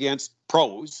 especially against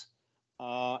pros.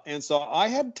 And so I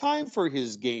had time for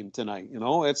his game tonight.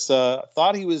 It's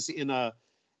thought he was in a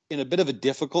bit of a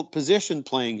difficult position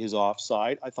playing his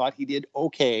offside. I thought he did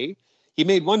okay. He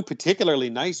made one particularly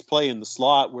nice play in the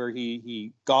slot where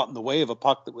he got in the way of a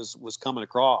puck that was coming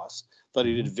across. Thought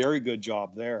he did a Mm-hmm. very good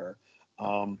job there.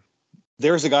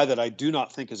 There's a guy that I do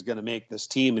not think is going to make this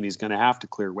team, and he's going to have to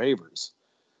clear waivers.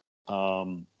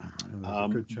 And there's a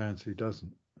good chance he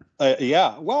doesn't.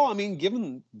 Yeah. Well, I mean,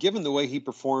 given the way he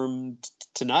performed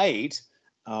tonight,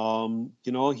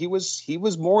 he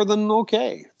was more than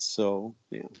okay. So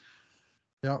yeah.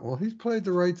 Yeah, well, he's played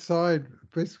the right side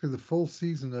basically the full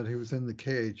season that he was in the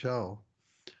KHL.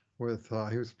 With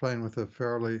he was playing with a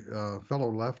fairly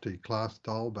fellow lefty, Klaas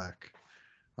Dahlbeck,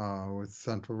 with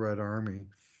Central Red Army,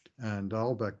 and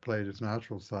Dahlbeck played his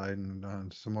natural side, and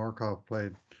Samorkov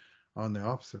played on the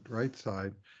opposite right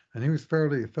side, and he was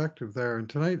fairly effective there. And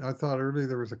tonight, I thought early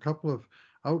there was a couple of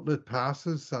outlet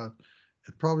passes that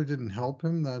it probably didn't help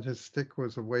him that his stick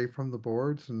was away from the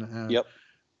boards, Yep.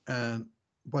 and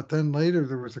but then later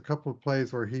there was a couple of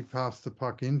plays where he passed the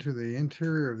puck into the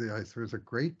interior of the ice. There was a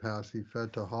great pass he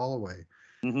fed to Holloway,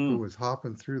 who Mm-hmm. was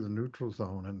hopping through the neutral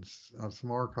zone, and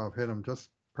Samorkov hit him just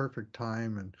perfect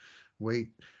time and weight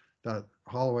that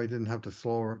Holloway didn't have to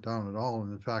slow it down at all.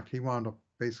 And in fact, he wound up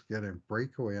basically getting a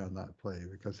breakaway on that play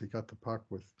because he got the puck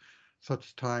with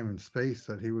such time and space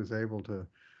that he was able to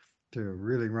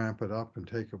really ramp it up and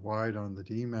take it wide on the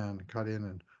D man and cut in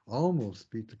and almost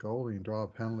beat the goalie and draw a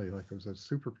penalty. Like, it was a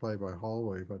super play by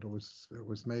Holloway, but it was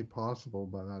made possible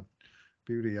by that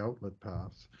beauty outlet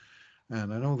pass.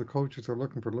 And I know the coaches are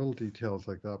looking for little details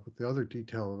like that, but the other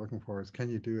detail they're looking for is, can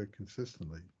you do it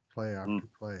consistently, play Mm. after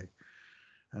play?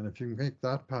 And if you can make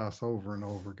that pass over and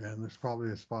over again, there's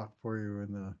probably a spot for you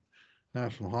in the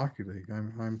National Hockey League.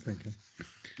 I'm thinking.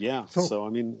 Yeah. So So I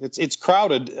mean, it's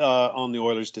crowded on the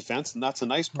Oilers' defense, and that's a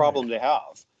nice right. problem to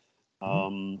have.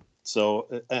 Mhm.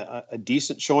 So a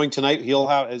decent showing tonight. He'll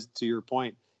have, as to your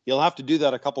point, he'll have to do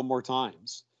that a couple more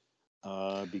times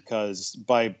because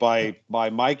Yeah. by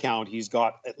my count, he's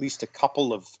got at least a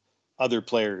couple of other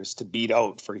players to beat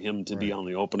out for him to be Right. on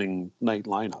the opening night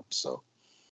lineup. So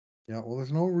Yeah. Well,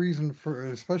 there's no reason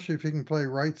for, especially if he can play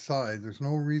right side. There's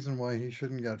no reason why he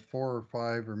shouldn't get 4 or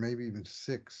 5 or maybe even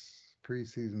 6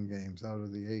 preseason games out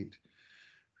of the 8.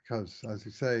 Because, as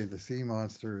you say, the Sea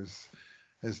Monster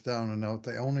is down and out.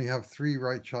 They only have 3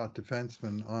 right shot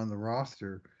defensemen on the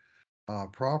roster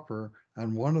proper,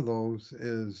 and one of those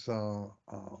is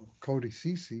Cody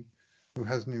Ceci, who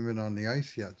hasn't even been on the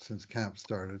ice yet since camp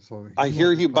started. So I he won't hear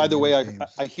be he. By playing the any way,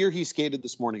 games. I hear he skated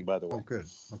this morning. By the Oh, way, good.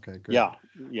 Okay, good. yeah,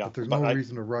 yeah. But there's But no I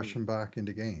reason to rush him back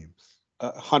into games.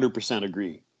 100%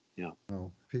 agree. Yeah.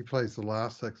 No, if he plays the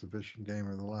last exhibition game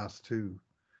or the last 2,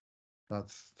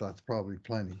 that's probably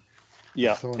plenty.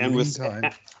 Yeah, So in the and with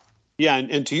meantime, yeah,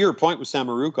 and to your point with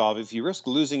Samorukov, if you risk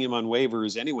losing him on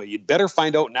waivers anyway, you'd better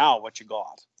find out now what you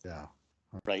got. yeah,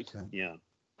 Right? 100%. Yeah.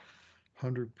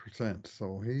 100%.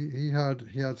 So he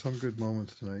had some good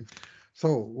moments tonight.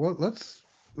 So what let's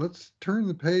turn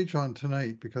the page on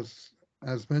tonight because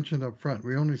as mentioned up front,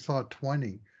 we only saw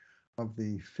 20 of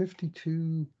the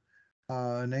 52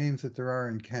 names that there are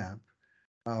in camp,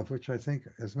 of which I think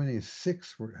as many as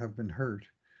 6 have been hurt.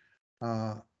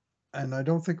 Uh, and I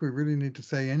don't think we really need to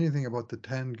say anything about the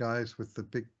 10 guys with the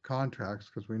big contracts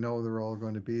because we know they're all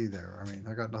going to be there. I mean,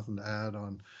 I got nothing to add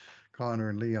on Connor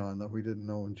and Leon that we didn't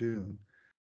know in June.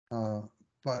 Uh,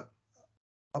 but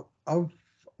of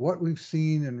what we've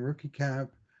seen in rookie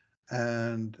camp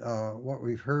and what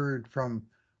we've heard from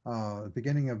the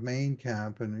beginning of main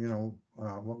camp, and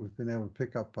what we've been able to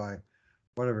pick up by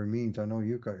whatever means. I know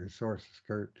you've got your sources,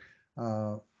 Kurt.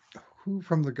 Uh, who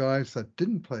from the guys that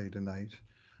didn't play tonight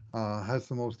has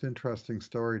the most interesting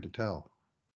story to tell?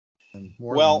 And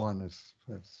more than Well, one is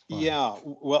fine. yeah.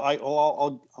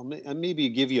 Well, I'll maybe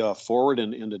give you a forward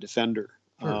and a defender.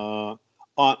 Sure.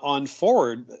 On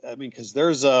forward, I mean, because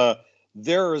there's a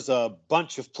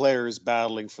bunch of players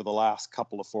battling for the last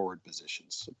couple of forward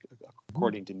positions, Mhm.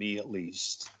 according to me at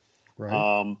least. Right.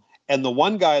 Um, and the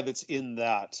one guy that's in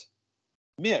that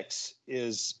mix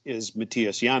is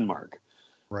Matthias Janmark.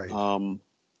 Right. Um,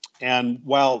 and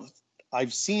while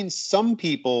I've seen some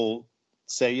people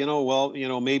say, well,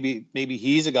 maybe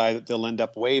he's a guy that they'll end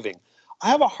up waiving. I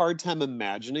have a hard time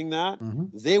imagining that. Mm-hmm.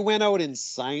 They went out and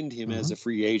signed him Mm-hmm. as a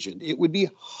free agent. It would be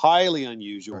highly Right.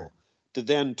 unusual to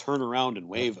then turn around and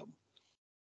Yep. waive him.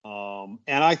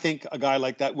 And I think a guy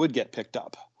like that would get picked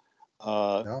up.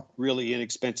 Yeah. Really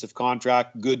inexpensive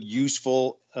contract, good,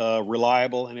 useful,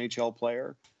 reliable NHL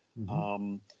player. Mm-hmm.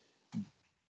 Um,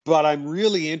 but I'm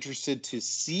really interested to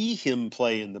see him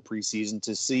play in the preseason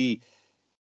to see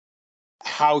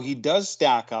how he does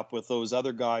stack up with those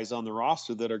other guys on the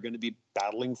roster that are going to be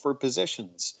battling for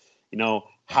positions.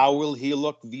 How will he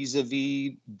look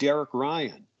vis-a-vis Derek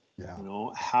Ryan? Yeah.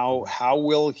 How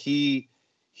will he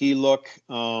look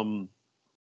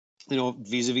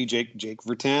vis-a-vis Jake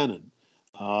Virtanen?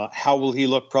 How will he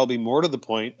look, probably more to the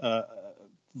point,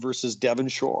 versus Devon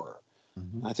Shore?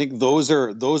 Mm-hmm. I think those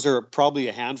are probably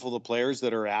a handful of players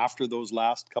that are after those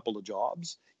last couple of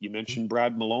jobs. You mentioned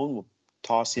Brad Malone. We'll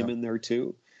toss him Yep. in there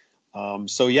too.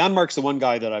 So Janmark's the one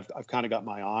guy that I've kind of got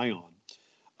my eye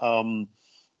on.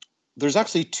 There's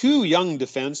actually 2 young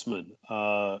defensemen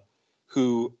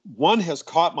who, one has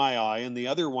caught my eye and the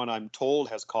other one, I'm told,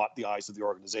 has caught the eyes of the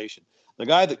organization. The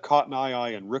guy that caught my eye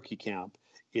in rookie camp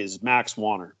is Max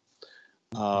Wanner.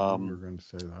 I knew you were going to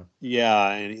say that. Yeah,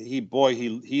 and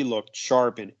he looked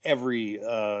sharp in every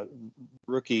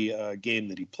rookie game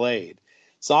that he played.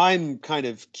 So I'm kind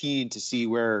of keen to see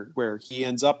where he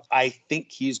ends up. I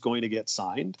think he's going to get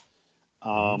signed.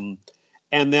 Mm-hmm.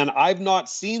 And then I've not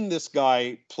seen this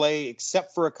guy play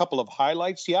except for a couple of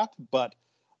highlights yet, but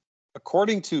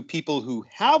according to people who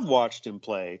have watched him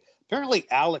play, apparently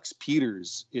Alex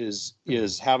Peters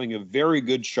is having a very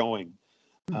good showing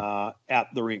at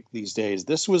the rink these days.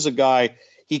 This was a guy.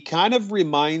 He kind of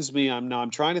reminds me. I'm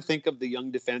trying to think of the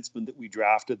young defenseman that we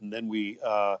drafted, and then we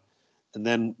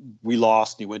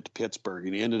lost, and he went to Pittsburgh,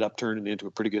 and he ended up turning into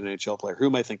a pretty good NHL player. Who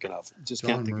am I thinking of? Just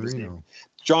can't John think of his name. Marino.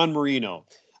 John Marino.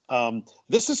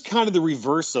 This is kind of the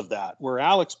reverse of that, where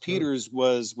Alex Peters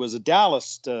was a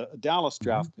Dallas Mm-hmm.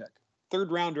 draft pick, 3rd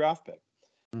round draft pick.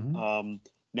 Mm-hmm.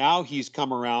 Now he's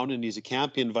come around and he's a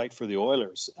camp invite for the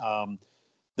Oilers.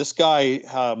 This guy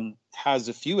has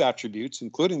a few attributes,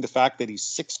 including the fact that he's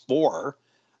 6'4",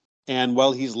 and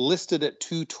while he's listed at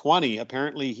 220,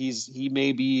 apparently he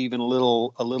may be even a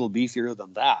little beefier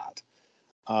than that.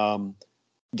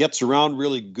 Gets around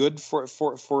really good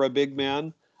for a big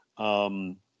man.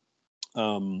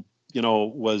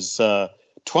 Was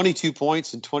 22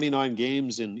 points in 29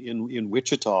 games in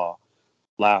Wichita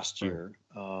last year.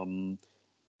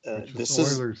 Which This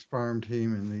is Oilers farm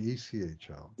team in the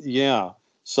ECHL. Yeah.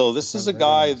 So this is a They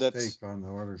guy got a that's mistake on the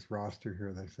Oilers roster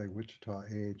here. They say Wichita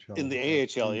AHL. in the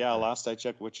AHL. Yeah, last I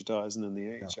checked, Wichita isn't in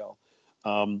the AHL.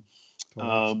 So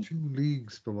that's 2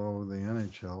 leagues below the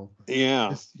NHL.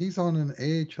 Yeah. He's on an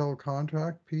AHL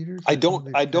contract, Peters? I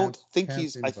don't think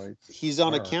he's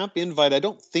on a camp invite. I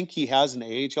don't think he has an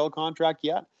AHL contract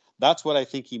yet. That's what I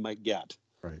think he might get.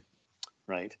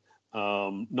 Right.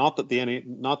 Not that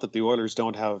the Oilers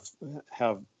don't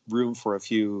have room for a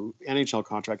few NHL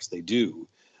contracts. They do.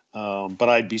 But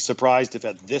I'd be surprised if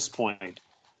at this point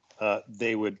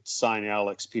they would sign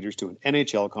Alex Peters to an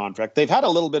NHL contract. They've had a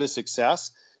little bit of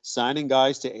success signing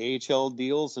guys to AHL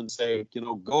deals and say,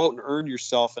 go out and earn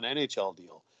yourself an NHL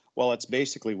deal. Well, it's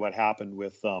basically what happened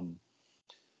with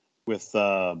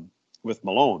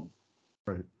Malone.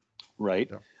 Right.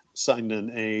 Yeah. Signed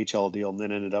an AHL deal and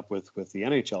then ended up with the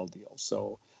NHL deal.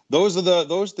 So those are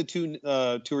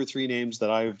the two or three names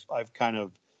that I've kind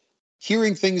of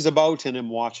hearing things about and am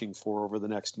watching for over the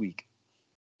next week.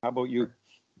 How about you?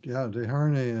 Yeah,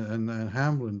 Desharnais and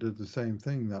Hamblin did the same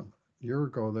thing. That year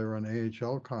ago they were on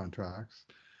AHL contracts,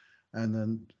 and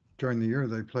then during the year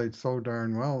they played so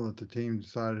darn well that the team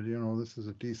decided, this is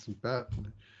a decent bet,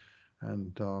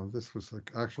 and this was the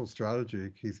actual strategy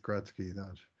of Keith Gretzky,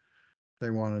 that they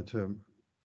wanted to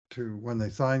when they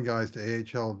sign guys to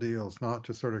AHL deals, not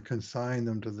to sort of consign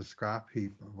them to the scrap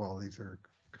heap of all these are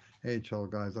AHL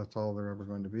guys, that's all they're ever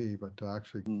going to be, but to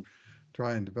actually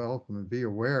try and develop them and be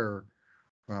aware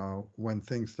when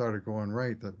things started going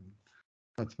right that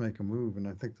let's make a move. And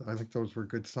I think those were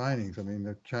good signings. I mean,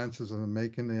 the chances of them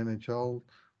making the NHL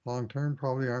long term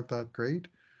probably aren't that great,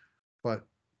 but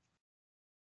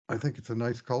I think it's a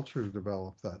nice culture to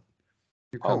develop that.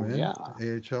 You come in,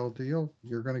 AHL deal,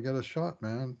 you're going to get a shot,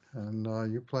 man, and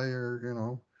you play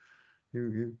your,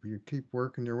 you keep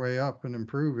working your way up and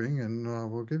improving, and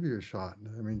we'll give you a shot.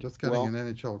 I mean, just getting an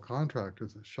NHL contract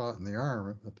is a shot in the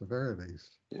arm at the very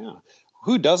least. Yeah.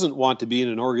 Who doesn't want to be in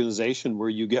an organization where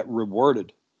you get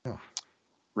rewarded? Yeah.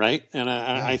 Right. And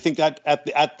I think that at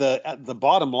the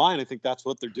bottom line, I think that's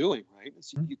what they're doing. Right.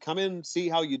 So you come in, see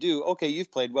how you do. Okay.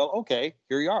 You've played well. Okay.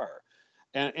 Here you are.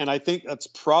 And I think that's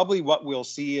probably what we'll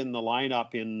see in the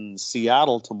lineup in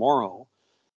Seattle tomorrow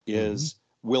is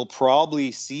we'll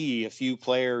probably see a few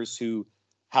players who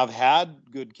have had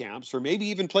good camps or maybe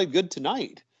even played good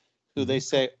tonight who they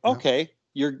say, okay,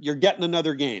 you're getting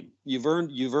another game. You've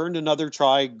earned another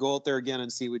try. Go out there again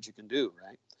and see what you can do.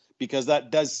 Right. Because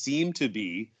that does seem to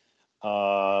be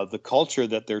the culture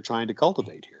that they're trying to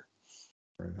cultivate here.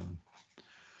 Right on.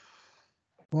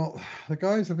 Well, the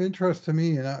guy's of interest to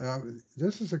me, and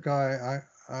this is a guy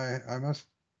I must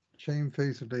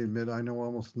shamefacedly admit I know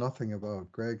almost nothing about.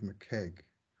 Greg McKegg,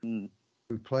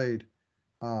 who played,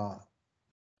 I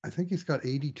think he's got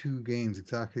 82 games,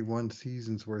 exactly one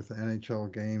season's worth of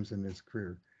NHL games in his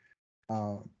career.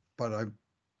 But I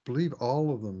believe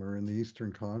all of them are in the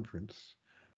Eastern Conference.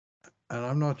 And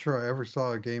I'm not sure I ever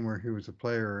saw a game where he was a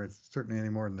player. It's certainly any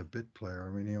more than a bit player.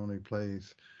 I mean, he only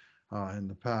plays in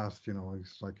the past,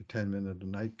 he's like a 10-minute a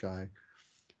night guy.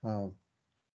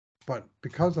 But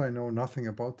because I know nothing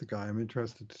about the guy, I'm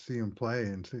interested to see him play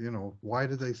and see, why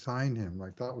did they sign him?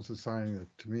 Like, that was a signing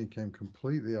that to me came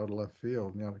completely out of left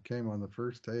field. It came on the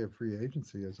first day of free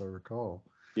agency, as I recall.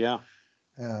 Yeah.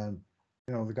 And,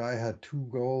 the guy had 2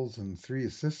 goals and 3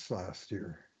 assists last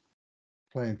year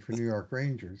playing for New York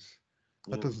Rangers.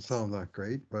 That doesn't sound that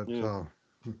great, but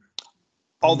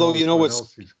although what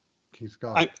else he's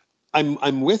got.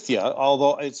 I'm with you.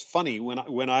 Although it's funny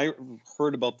when I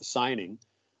heard about the signing,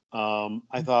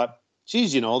 I thought,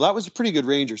 geez, that was a pretty good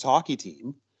Rangers hockey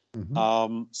team.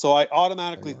 So I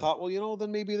automatically thought, well,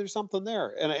 then maybe there's something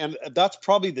there, and that's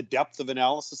probably the depth of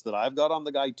analysis that I've got on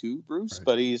the guy too, Bruce. Right.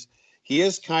 But he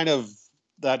is kind of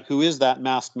that. Who is that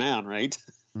masked man, right?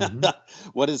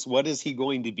 What is he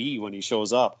going to be when he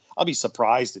shows up? I'll be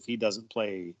surprised if he doesn't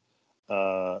play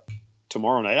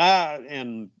tomorrow night.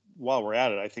 And while we're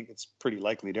at it, I think it's pretty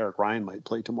likely Derek Ryan might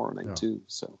play tomorrow night too.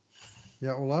 So,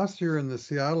 yeah. Well, last year in the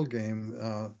Seattle game,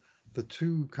 the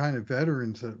 2 kind of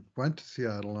veterans that went to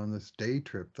Seattle on this day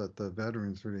trip that the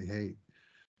veterans really hate,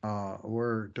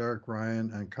 where Derek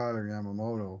Ryan and Kyler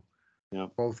Yamamoto Yeah.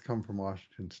 both come from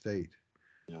Washington State.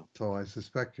 Yeah. So I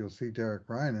suspect you'll see Derek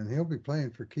Ryan, and he'll be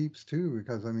playing for keeps too,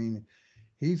 because I mean,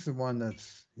 he's the one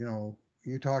that's,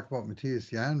 you talk about Matthias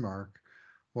Janmark.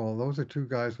 Well, those are two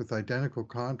guys with identical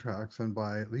contracts, and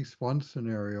by at least one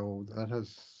scenario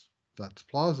that's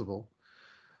plausible.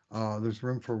 There's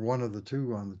room for one of the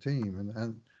two on the team,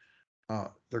 and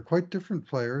they're quite different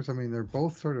players. I mean, they're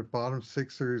both sort of bottom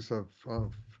sixers of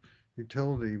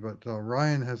utility, but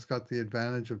Ryan has got the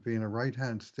advantage of being a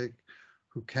right-hand stick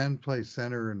who can play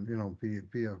center and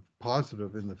be a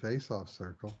positive in the face-off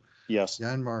circle. Yes.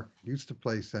 Janmark used to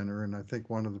play center, and I think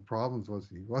one of the problems was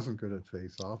he wasn't good at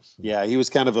face-offs. Yeah, he was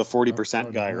kind of a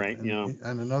 40% guy, right? Yeah.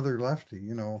 And another lefty,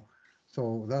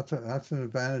 So that's an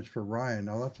advantage for Ryan.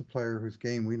 Now that's a player whose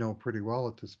game we know pretty well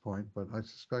at this point, but I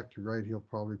suspect you're right. He'll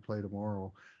probably play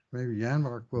tomorrow. Maybe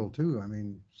Janmark will too. I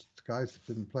mean, guys that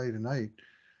didn't play tonight,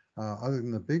 other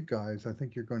than the big guys, I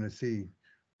think you're going to see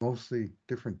mostly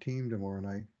different team tomorrow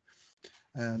night.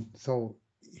 And so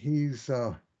he's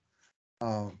uh,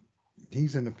 uh,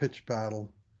 he's in a pitch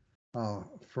battle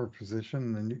for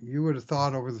position. And you would have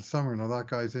thought over the summer, now that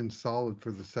guy's in solid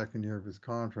for the second year of his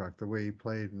contract. The way he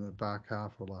played in the back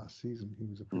half of last season, he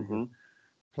was a pretty Mm-hmm. good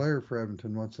player for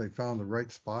Edmonton once they found the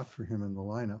right spot for him in the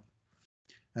lineup,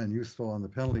 and useful on the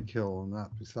penalty kill and that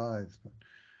besides.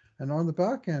 And on the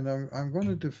back end, I'm going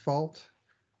to default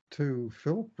to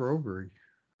Philip Broberg,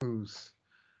 who's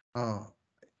uh,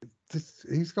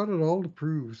 he's got it all to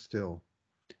prove still.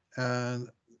 And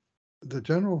the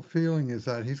general feeling is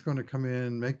that he's going to come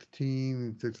in, make the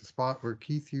team. There's a spot where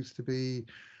Keith used to be.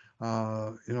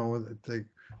 They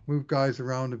move guys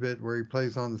around a bit where he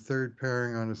plays on the third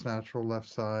pairing on his natural left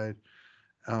side.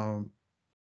 And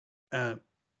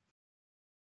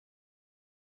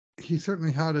he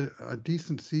certainly had a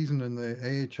decent season in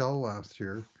the AHL last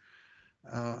year.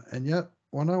 And yet,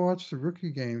 when I watched the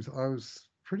rookie games, I was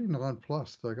pretty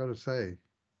nonplussed, I got to say.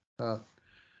 I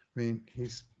mean,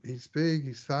 he's big,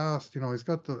 he's fast. He's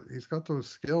got those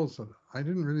skills. I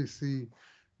didn't really see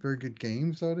very good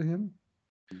games out of him,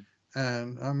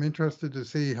 and I'm interested to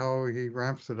see how he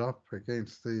ramps it up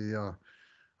against the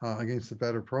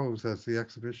better pros as the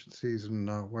exhibition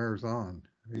season wears on.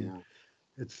 I mean,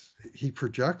 Yeah. he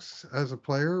projects as a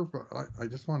player, but I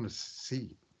just want to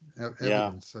see Yeah.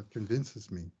 evidence that convinces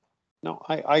me. No,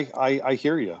 I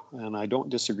hear you, and I don't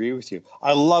disagree with you.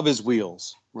 I love his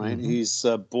wheels, right? Mm-hmm. He's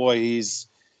boy, he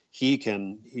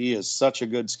is such a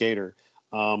good skater.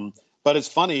 But it's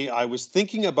funny, I was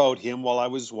thinking about him while I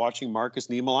was watching Markus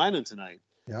Niemelainen tonight,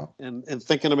 Yeah, and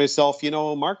thinking to myself,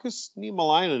 Markus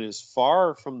Niemelainen is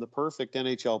far from the perfect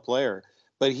NHL player,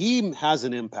 but he has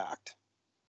an impact,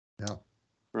 yeah.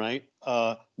 right?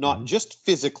 Not Mm-hmm. just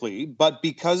physically, but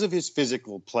because of his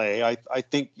physical play, I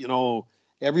think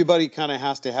everybody kind of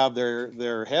has to have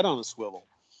their head on a swivel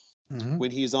Mm-hmm. when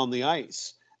he's on the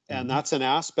ice, and Mm-hmm. that's an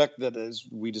aspect that, as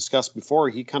we discussed before,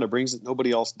 he kind of brings that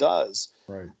nobody else does.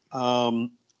 Right.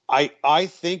 I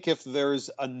think if there's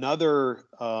another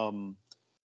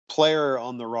player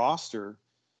on the roster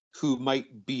who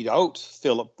might beat out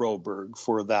Philip Broberg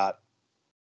for that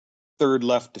third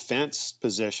left defense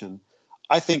position,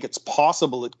 I think it's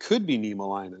possible it could be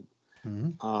Niemelainen.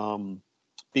 Mm-hmm.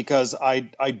 Because I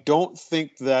don't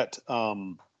think that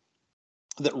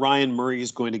that Ryan Murray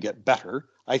is going to get better.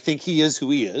 I think he is who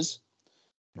he is.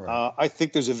 Right. I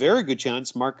think there's a very good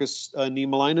chance Markus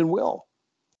Niemelainen will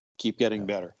keep getting Yeah.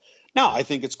 better. Now, Yeah. I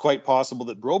think it's quite possible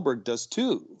that Broberg does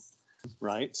too,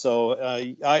 right? So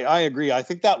I agree. I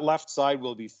think that left side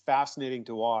will be fascinating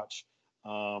to watch.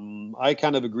 I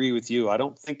kind of agree with you. I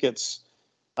don't think it's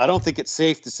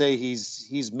safe to say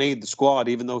he's made the squad,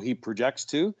 even though he projects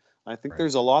to. I think Right.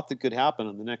 there's a lot that could happen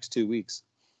in the next 2 weeks.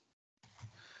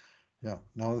 Yeah.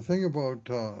 Now the thing about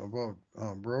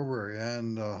Broberg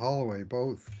and Holloway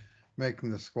both making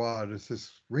the squad is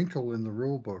this wrinkle in the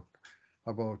rule book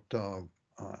about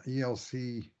ELC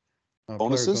players on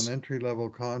Bonuses, entry level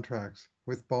contracts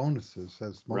with bonuses,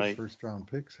 as most right? first round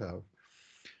picks have,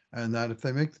 and that if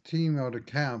they make the team out of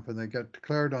camp and they get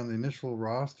declared on the initial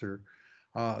roster,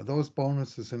 those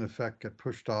bonuses in effect get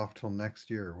pushed off till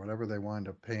next year, whatever they wind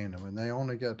up paying them, and they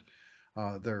only get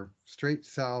their straight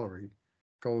salary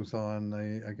goes on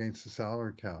against the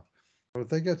salary cap. But if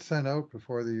they get sent out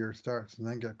before the year starts and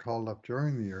then get called up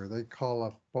during the year, they call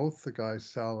up both the guy's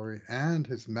salary and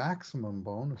his maximum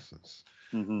bonuses,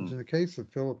 Mm-hmm. which in the case of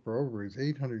Philip Broberg is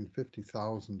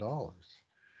 $850,000.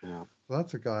 Yeah. So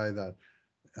that's a guy that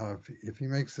if he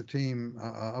makes the team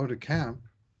out of camp,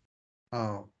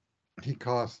 uh, he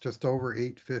costs just over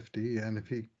 850, and if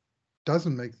he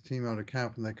doesn't make the team out of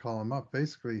camp and they call him up,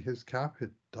 basically his cap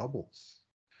hit doubles.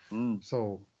 Mm.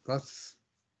 So that's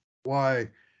why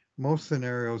most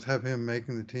scenarios have him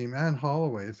making the team, and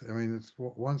Holloway's. I mean, it's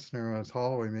one scenario has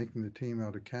Holloway making the team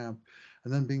out of camp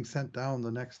and then being sent down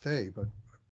the next day, but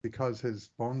because his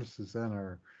bonuses then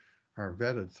are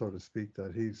vetted, so to speak,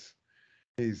 that he's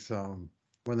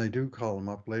when they do call him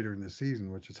up later in the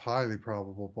season, which is highly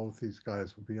probable, both these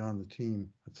guys will be on the team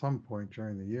at some point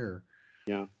during the year.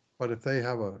 Yeah. But if they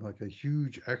have a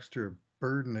huge extra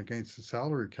burden against the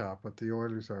salary cap, but the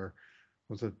Oilers are,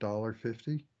 was it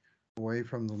 $1.50 away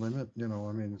from the limit? You know,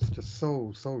 I mean, it's just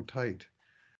so tight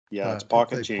Yeah, it's that if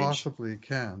pocket they change. possibly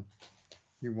can,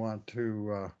 you want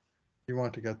to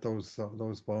get those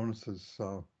bonuses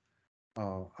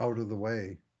out of the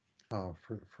way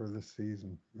for this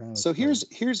season. Man, So it's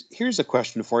tight. here's a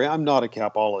question for you. I'm not a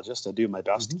capologist. I do my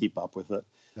best to Hmm. keep up with it.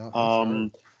 Yeah, it's hard.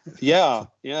 Um, yeah,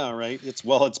 right. It's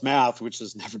math, which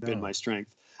has never been Yeah. my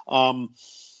strength. Um,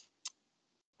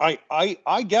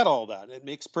 I get all that. It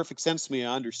makes perfect sense to me.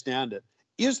 I understand it.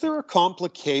 Is there a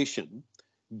complication,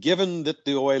 given that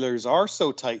the Oilers are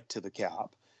so tight to the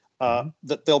cap, Hmm.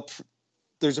 that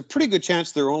there's a pretty good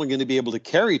chance they're only going to be able to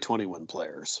carry 21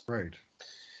 players? Right.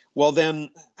 Well, then,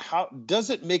 how does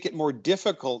it make it more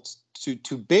difficult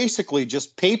to basically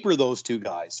just paper those two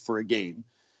guys for a game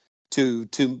to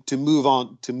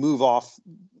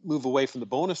move away from the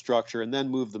bonus structure and then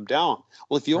move them down?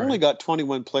 Well, if you only Right. got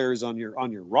 21 players on your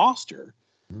roster,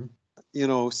 Mhm.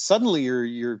 suddenly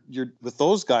you're with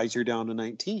those guys you're down to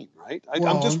 19, right? I'm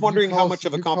Well, just wondering how much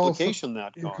of a complication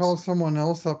that you call causes. someone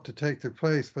else up to take their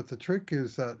place, but the trick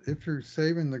is that if you're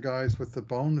saving the guys with the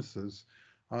bonuses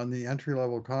on the entry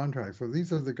level contracts, so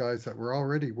these are the guys that were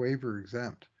already waiver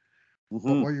exempt. But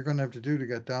Mm-hmm. what you're going to have to do to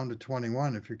get down to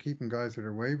 21, if you're keeping guys that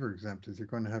are waiver exempt, is you're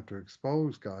going to have to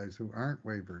expose guys who aren't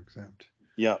waiver exempt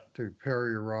Yeah. to pare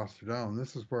your roster down.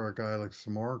 This is where a guy like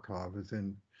Samorkov is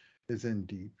in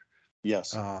deep.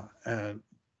 Yes. And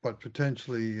but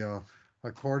potentially,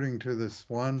 according to this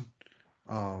one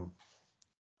uh,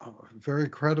 very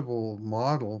credible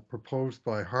model proposed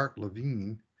by Hart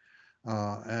Levine,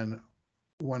 and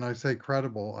when I say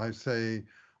credible, I say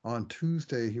on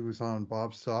Tuesday he was on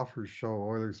Bob Stauffer's show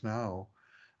Oilers Now,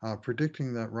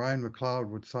 predicting that Ryan McLeod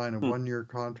would sign a Hmm. one-year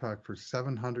contract for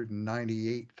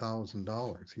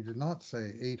 $798,000. He did not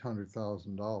say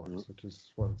 $800,000, which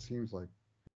is what it seems like.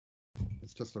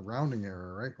 It's just a rounding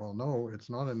error, right? Well, no, it's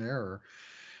not an error,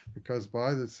 because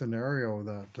by the scenario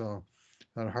that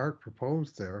Hart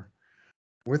proposed there,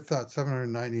 with that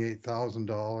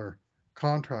 $798,000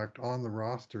 contract on the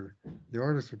roster, the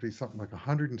Oilers would be something like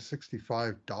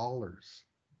 $165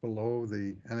 below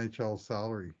the NHL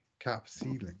salary cap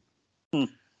ceiling. Hmm.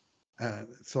 And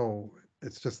so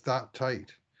it's just that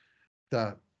tight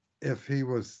that if he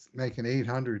was making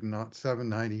 800 and not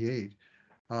 798,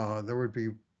 there would be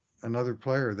another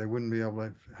player they wouldn't be able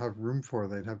to have room for.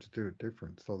 They'd have to do it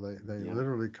different. So they Yeah.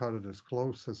 literally cut it as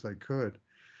close as they could.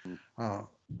 Hmm.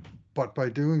 But by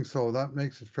doing so, that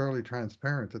makes it fairly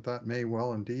transparent that that may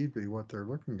well indeed be what they're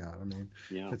looking at. I mean,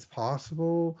 Yeah. it's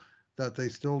possible that they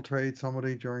still trade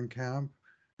somebody during camp.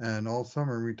 And all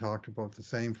summer we talked about the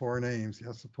same four names: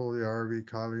 Jesse Puljujarvi,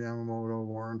 Kyle Yamamoto,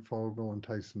 Warren Foegele, and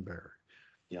Tyson Barrie.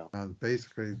 Yeah. And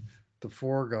basically, the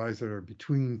four guys that are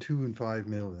between 2 and 5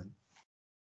 million,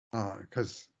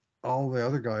 because all the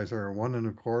other guys are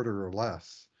 1.25 or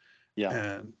less, Yeah.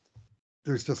 and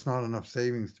there's just not enough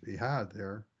savings to be had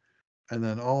there. And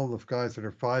then all the guys that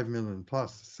are 5 million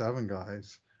plus, the seven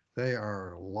guys, they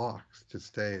are locked to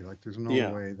stay. Like there's no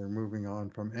Yeah. way they're moving on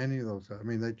from any of those guys. I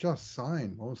mean, they just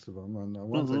signed most of them, and the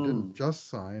ones they Mm-hmm. didn't just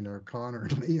sign are Connor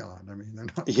and Leon. I mean, they're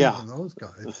not Yeah. moving those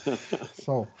guys.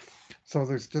 So, so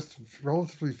there's just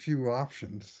relatively few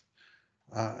options.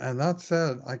 And that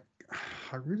said, I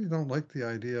really don't like the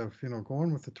idea of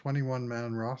going with the 21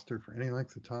 man roster for any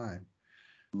length of time,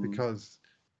 Mm. because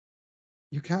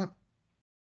you can't.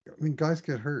 I mean, guys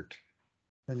get hurt.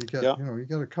 And you get, Yeah. you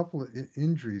get a couple of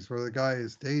injuries where the guy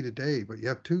is day to day, but you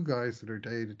have two guys that are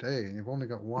day to day, and you've only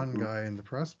got one Mm-hmm. guy in the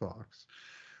press box.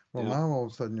 Well, Yeah. now all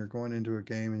of a sudden you're going into a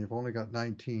game and you've only got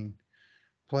 19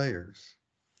 players.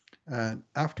 And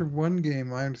after one game,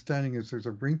 my understanding is there's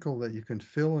a wrinkle that you can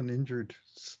fill an injured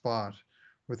spot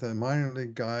with a minor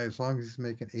league guy as long as he's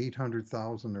making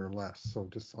 800,000 or less. So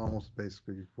just almost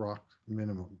basically rock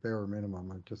minimum, bare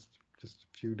minimum, or just a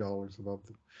few dollars above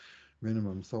the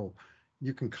minimum. So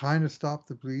you can kind of stop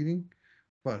the bleeding,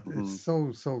 but it's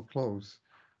Mm-hmm. so close.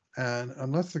 And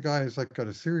unless the guy has like got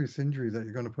a serious injury that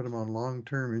you're going to put him on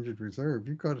long-term injured reserve,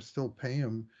 you've got to still pay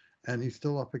him, and he's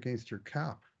still up against your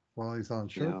cap. while he's on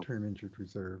Yeah. short-term injured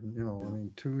reserve. And, I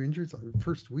mean, 2 injuries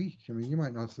first week. I mean, you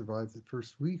might not survive the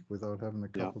first week without having a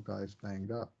Yeah. couple guys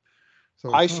banged up.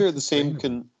 So I it's not share the same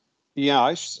sustainable.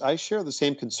 I share the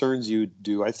same concerns you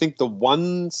do. I think the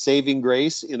one saving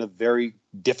grace in a very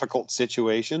difficult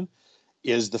situation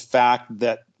is the fact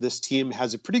that this team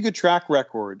has a pretty good track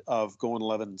record of going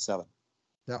 11-7.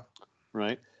 Yeah.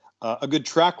 Right. A good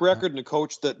track Yeah. record and a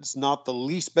coach that's not the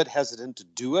least bit hesitant to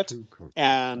do it. Two coaches.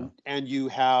 And you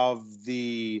have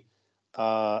the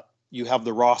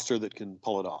roster that can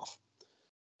pull it off.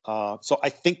 So I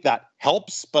think that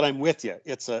helps, but I'm with you.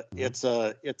 It's a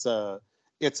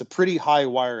pretty high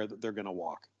wire that they're going to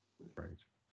walk. Right.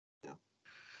 Yeah.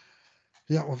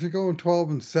 Yeah. Well, if you go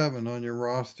 12-7 on your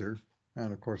roster,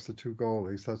 and of course the two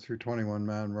goalies, that's your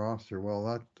 21-man roster.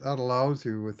 Well, that allows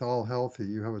you, with all healthy,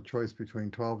 you have a choice between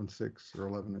 12-6 or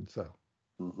 11-7.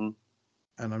 Mm-hmm.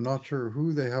 And I'm not sure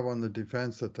who they have on the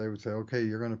defense that they would say, okay,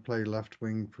 you're going to play left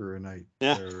wing for a night,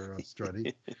 Yeah. or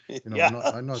Struddy. Yeah.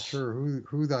 I'm not sure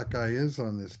who that guy is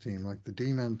on this team. Like the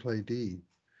D men play D.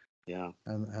 Yeah.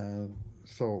 And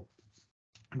so,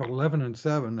 but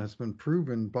 11-7 has been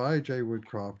proven by Jay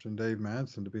Woodcroft and Dave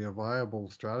Manson to be a viable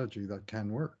strategy that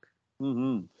can work.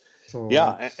 Mm-hmm. So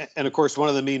yeah, and of course, one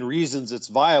of the main reasons it's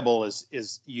viable is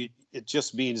it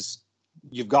just means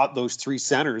you've got those three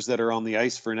centers that are on the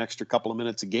ice for an extra couple of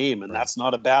minutes a game, and that's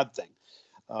not a bad thing.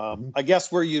 I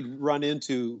guess where you'd run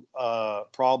into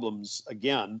problems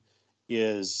again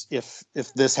is if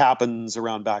this happens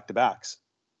around back-to-backs.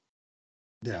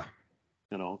 Yeah.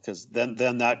 Because then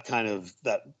that kind of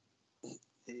that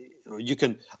you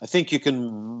can. I think you can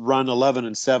run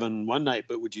 11-7 one night,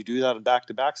 but would you do that in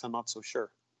back-to-backs? I'm not so sure.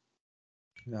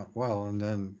 Yeah, well, and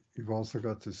then you've also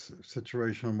got this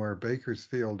situation where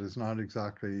Bakersfield is not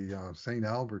exactly St.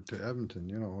 Albert to Edmonton.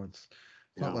 It's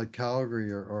not like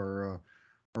Calgary or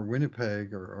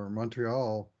Winnipeg or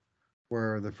Montreal,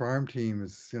 where the farm team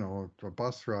is, a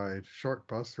short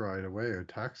bus ride away, a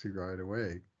taxi ride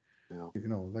away. Yeah.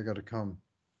 They got to come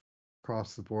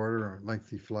across the border,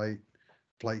 lengthy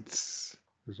flights.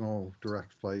 There's no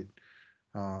direct flight,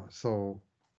 so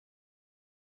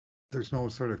there's no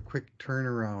sort of quick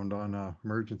turnaround on a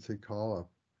emergency call up.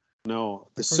 No,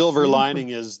 the Of course, silver lining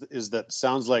is that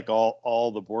sounds like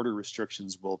all the border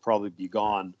restrictions will probably be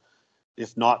gone,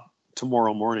 if not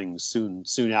tomorrow morning, soon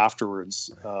afterwards.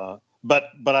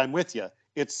 But I'm with you.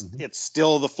 It's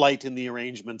still the flight and the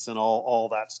arrangements and all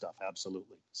that stuff.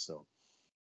 Absolutely. So.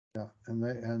 Yeah,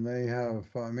 and they have.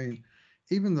 I mean,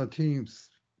 even the teams,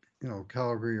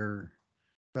 Calgary or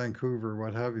Vancouver,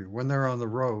 what have you, when they're on the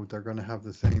road, they're going to have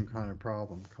the same kind of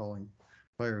problem calling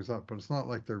players up. But it's not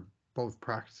like they're both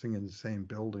practicing in the same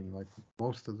building. Like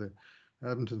most of the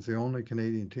Edmonton's the only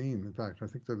Canadian team. In fact, I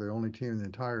think they're the only team in the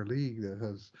entire league that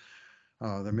has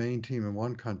their main team in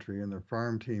one country and their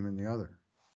farm team in the other.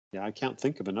 Yeah, I can't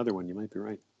think of another one. You might be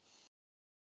right.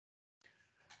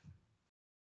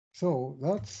 So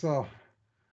that's the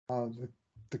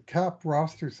cap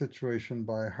roster situation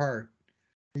by Hart.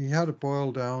 He had it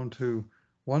boiled down to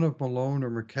one of Malone or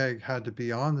McKegg had to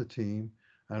be on the team,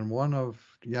 and one of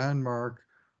Janmark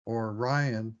or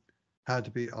Ryan had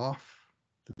to be off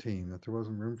the team, that there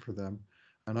wasn't room for them.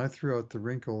 And I threw out the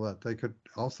wrinkle that they could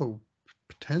also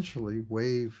potentially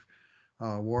waive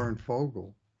Warren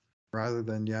Fogle rather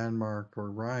than Janmark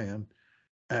or Ryan,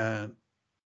 and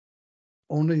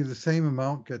only the same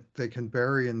amount they can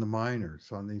bury in the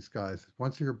minors on these guys.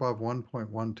 Once you're above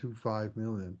 1.125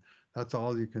 million, that's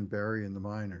all you can bury in the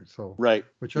minors. So right,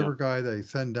 whichever guy they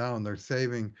send down, they're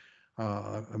saving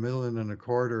 $1.25 million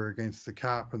against the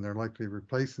cap, and they're likely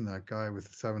replacing that guy with a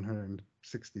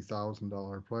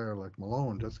 $760,000 player like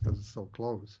Malone just because it's so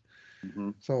close.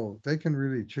 Mm-hmm. So they can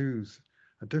really choose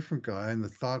a different guy, and the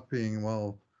thought being,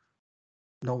 well,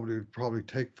 nobody would probably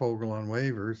take Fogle on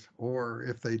waivers, or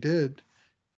if they did,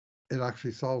 it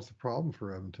actually solves the problem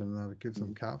for Edmonton, and that it gives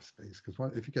them cap space.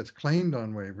 Because if he gets claimed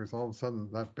on waivers, all of a sudden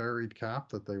that buried cap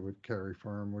that they would carry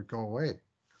for him would go away.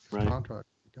 His contract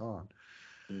would be gone.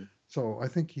 So I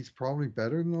think he's probably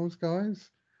better than those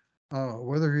guys.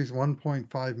 Whether he's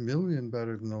 1.5 million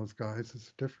better than those guys is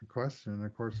a different question. And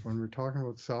of course, when we're talking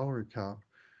about salary cap,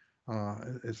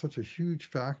 it's such a huge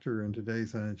factor in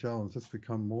today's NHL, and it's just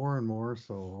become more and more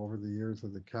so over the years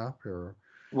of the cap era.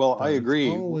 Well, I agree.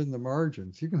 It's all in the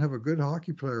margins. You can have a good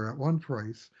hockey player at one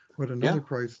price, but another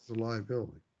price is a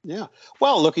liability. Yeah.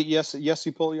 Well, look at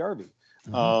Jesse Puljujarvi.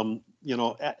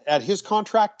 At his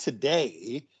contract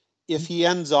today, if he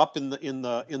ends up in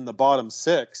the bottom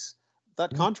six,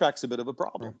 that contract's a bit of a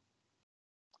problem.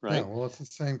 Right. Yeah. Well, it's the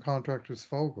same contract as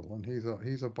Fogle, and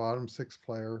he's a bottom six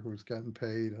player who's getting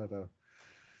paid at a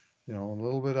a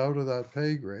little bit out of that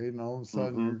pay grade, and all of a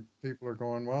sudden Hmm. people are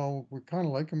going, well, we kind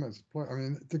of like him as a player. I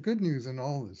mean, the good news in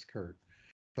all this, Kurt,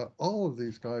 that all of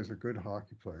these guys are good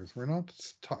hockey players. We're not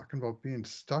talking about being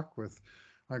stuck with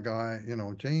a guy,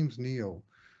 James Neal.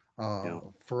 Yeah.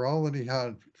 For all that he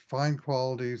had fine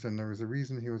qualities, and there was a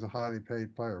reason he was a highly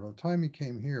paid player. By the time he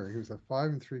came here, he was a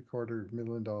 $5.75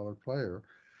 million player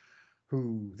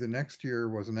who the next year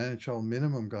was an NHL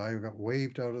minimum guy who got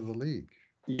waived out of the league.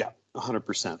 Yeah.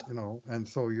 100%. And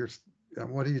so and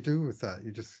what do you do with that?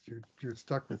 You're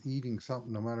stuck with eating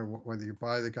something, no matter whether you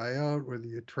buy the guy out, whether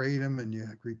you trade him and you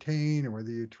retain, or whether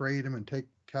you trade him and take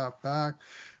cap back,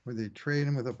 whether you trade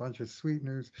him with a bunch of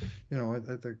sweeteners.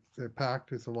 The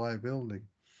pact is a liability,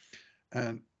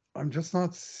 and I'm just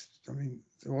not. I mean,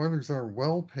 the Oilers are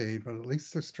well paid, but at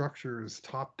least the structure is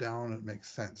top down. It makes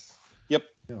sense. Yep.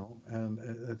 And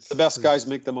The best guys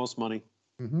make the most money.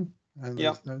 Mm-hmm. And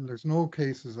Yep. there's no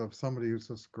cases of somebody who's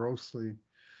just grossly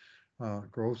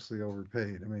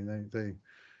overpaid. I mean,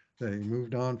 they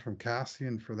moved on from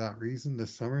Cassian for that reason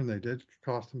this summer, and they did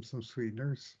cost him some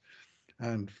sweeteners.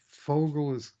 And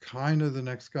Foegele is kind of the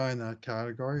next guy in that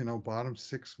category, bottom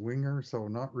six winger, so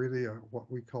not really what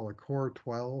we call a core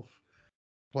 12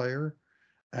 player.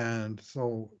 And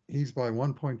so he's by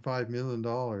 $1.5 million,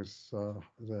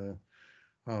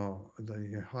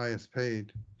 the highest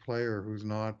paid player who's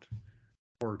not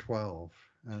core 12,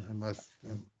 unless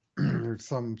there's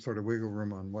some sort of wiggle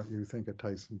room on what you think of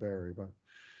Tyson Barrie, but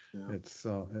Yeah. it's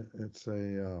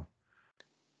a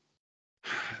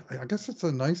I guess it's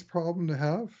a nice problem to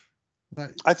have.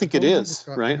 I think it Suppose is,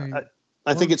 I right? mean,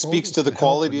 I think Gordon it speaks Fogle to the can help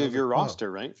quality of another your club.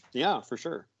 roster, right? Yeah, for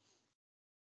sure.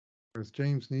 Whereas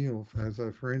James Neal,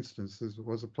 for instance,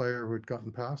 was a player who had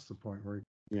gotten past the point where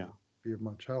he Yeah. could be of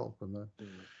much help, Yeah.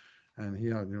 and he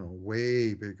had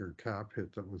way bigger cap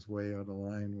hit that was way out of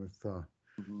line with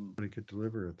Mhm. what he could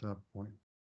deliver at that point.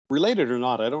 Related or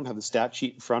not, I don't have the stat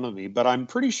sheet in front of me, but I'm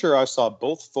pretty sure I saw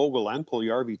both Foegele and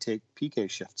Puljujarvi take PK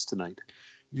shifts tonight.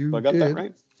 You I got that did.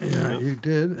 right? Yeah, Yeah. you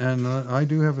did. And I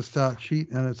do have a stat sheet,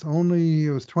 and it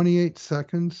was 28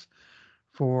 seconds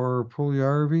for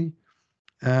Puljujarvi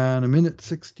and a minute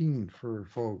 16 for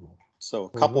Foegele. So a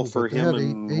So a couple little for bit. They him had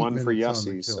and eight one for minutes on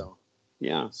the Yossi. kill. So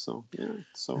yeah. So yeah.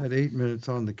 So Had 8 minutes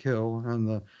on the kill, and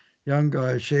the young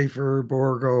guys, Schaefer,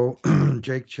 Borgo,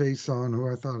 Jake Chason, who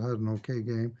I thought had an okay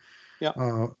game, yeah.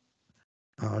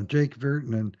 uh, Jake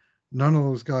Virtanen, none of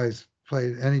those guys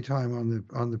played any time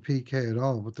on the PK at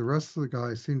all. But the rest of the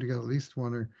guys seemed to get at least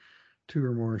one or two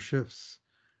or more shifts.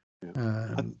 Yeah.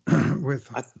 And with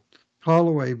I,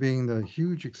 Holloway being the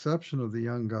huge exception of the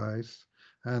young guys,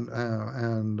 and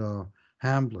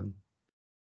Hamblin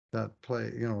that play,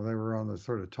 they were on the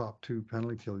sort of top two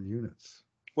penalty kill units.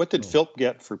 what did So Philp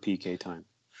get for PK time?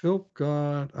 Philp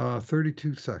got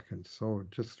 32 seconds, so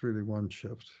just really one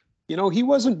shift. He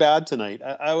wasn't bad tonight.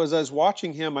 I was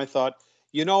watching him. I thought,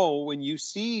 when you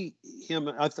see him,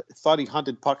 I thought he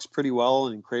hunted pucks pretty well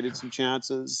and created some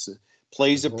chances.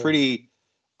 Plays Goal.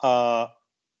 uh,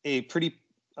 a pretty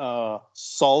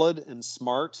solid and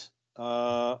smart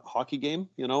hockey game.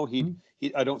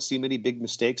 I don't see many big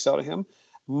mistakes out of him.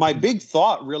 My big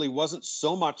thought really wasn't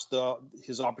so much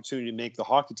his opportunity to make the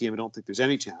hockey team. I don't think there's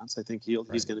any chance. I think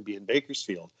he's going to be in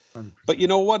Bakersfield. 100%. But you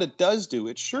know what it does do?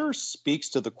 It sure speaks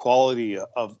to the quality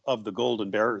of the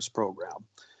Golden Bears program.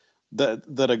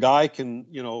 That a guy can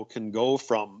go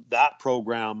from that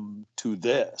program to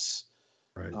this.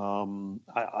 Right.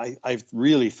 I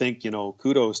really think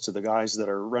kudos to the guys that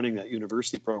are running that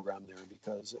university program there,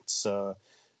 because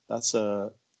that's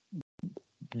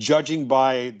judging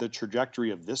by the trajectory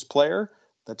of this player,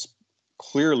 that's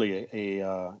clearly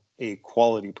a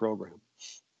quality program.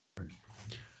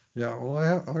 Yeah,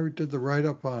 well, I did the write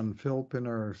up on Philp in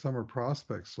our summer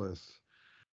prospects list,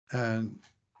 and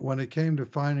when it came to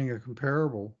finding a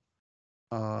comparable,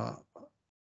 uh,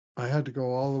 I had to go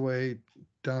all the way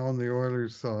down the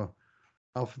Oilers'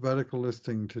 alphabetical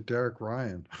listing to Derek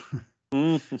Ryan,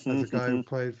 as a guy who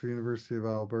played for the University of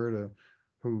Alberta,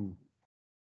 who,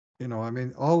 I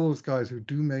mean, all those guys who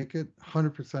do make it,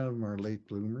 100% of them are late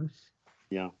bloomers.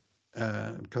 Yeah.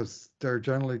 Because they're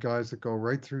generally guys that go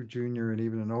right through junior and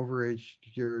even an overage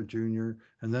year junior,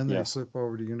 and then they flip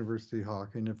over to university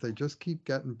hockey. And if they just keep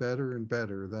getting better and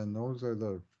better, then those are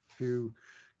the few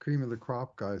cream of the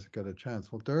crop guys that get a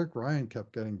chance. Well, Derek Ryan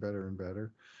kept getting better and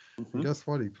better. And guess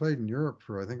what? He played in Europe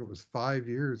for, I think it was 5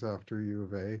 years after U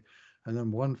of A, and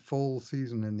then one full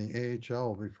season in the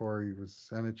AHL before he was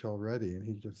NHL ready. And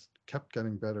he just kept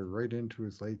getting better right into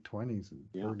his late 20s and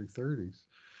early 30s.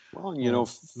 Well,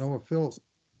 Noah Philp,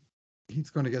 he's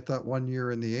going to get that 1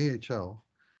 year in the AHL.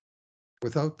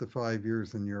 without the 5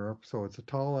 years in Europe. So it's a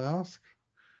tall ask,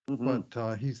 Hmm.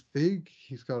 but he's big.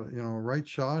 He's got, a right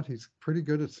shot. He's pretty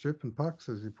good at stripping pucks,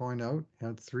 as you point out. He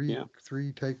had Yeah.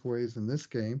 three takeaways in this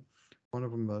game, one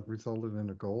of them that resulted in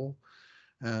a goal.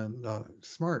 And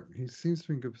smart. He seems to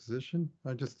be in good position.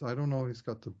 I don't know. He's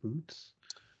got the boots,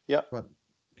 Yeah. but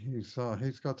he's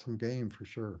got some game for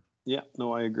sure. Yeah.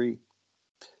 No, I agree.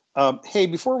 Hey,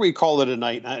 before we call it a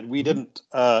night, Hmm. we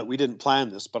didn't plan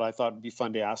this, but I thought it'd be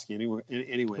fun to ask you anyway. Go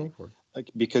Anyway, for it. like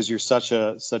because you're such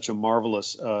a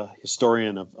marvelous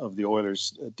historian of the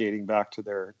Oilers, dating back to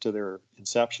their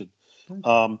inception. Thank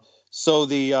you. So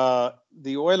the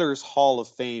Oilers Hall of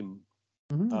Fame,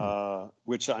 Hmm.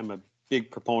 which I'm a big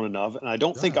proponent of, and I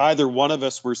don't think Yeah. either one of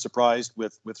us were surprised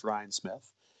with Ryan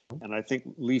Smith, and I think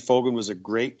Lee Fogan was a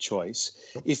great choice.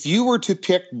 Yep. If you were to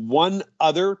pick one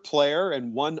other player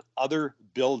and one other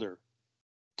builder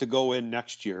to go in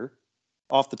next year,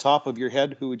 off the top of your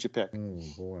head, who would you pick? Oh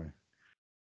boy.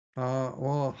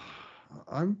 Well,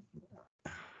 I'm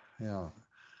yeah.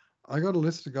 I got a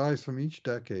list of guys from each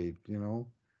decade,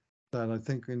 that I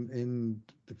think in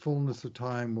the fullness of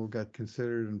time will get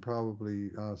considered and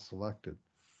probably selected.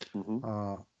 Mm-hmm.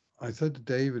 Uh, I said to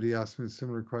David, he asked me a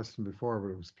similar question before, but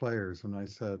it was players, and I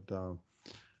said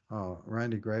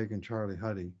Randy Gregg and Charlie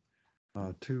Huddy,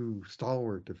 two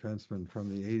stalwart defensemen from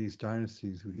the '80s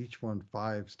dynasties who each won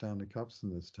 5 Stanley Cups in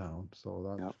this town.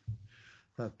 So Yep.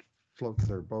 that floats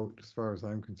their boat as far as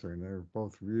I'm concerned. They're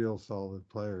both real solid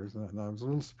players, and I was a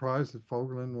little surprised that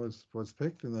Fogelin was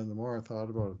picked. And then the more I thought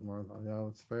about it, the more I thought, yeah,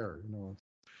 it's fair.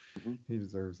 Mm-hmm. He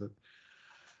deserves it.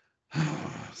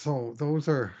 So those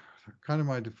are kind of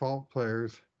my default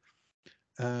players,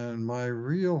 and my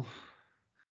real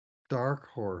dark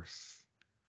horse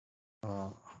uh,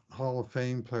 Hall of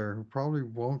Fame player who probably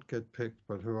won't get picked,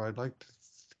 but who I'd like to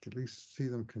at least see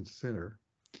them consider,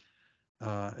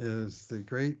 is the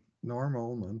great Norm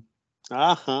Ullman,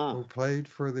 Uh-huh. who played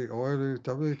for the Oilers,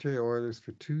 WHA Oilers,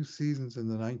 for 2 seasons in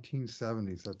the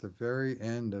 1970s at the very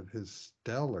end of his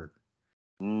stellar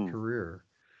Mm. career,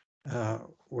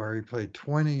 where he played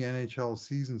 20 NHL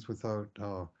seasons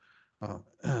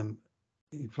and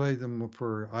he played them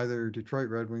for either Detroit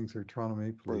Red Wings or Toronto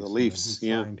Maple For the Leafs, and then he Leafs,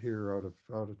 yeah. signed here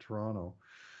out of Toronto.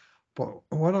 But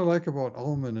what I like about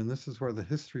Ullman, and this is where the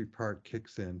history part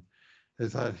kicks in,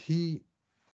 is that he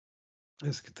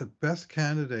is the best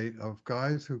candidate of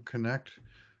guys who connect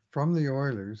from the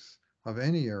Oilers of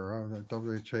any era, the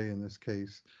WHA in this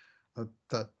case,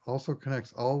 that also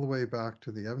connects all the way back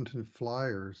to the Edmonton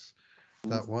Flyers Mm.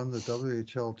 that won the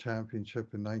WHL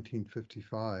championship in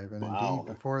 1955. And indeed, Wow.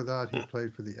 before that, he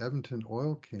played for the Edmonton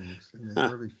Oil Kings in the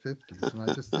early 50s. And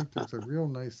I just think there's a real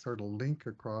nice sort of link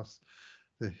across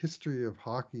the history of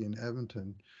hockey in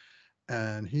Edmonton.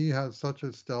 And he had such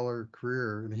a stellar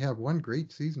career, and he had one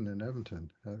great season in Edmonton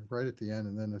right at the end.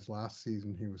 And then his last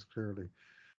season, he was clearly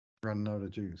running out of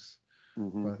juice.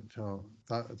 Mm-hmm.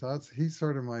 But that's he's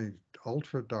sort of my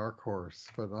ultra dark horse.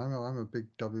 But I'm a big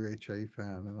WHA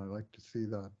fan, and I like to see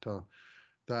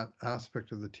that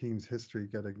aspect of the team's history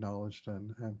get acknowledged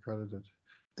and credited.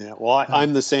 Yeah, well, And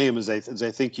I'm the same as I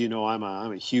think you know. I'm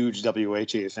a huge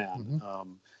WHA fan,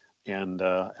 mhm, and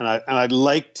I'd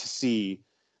like to see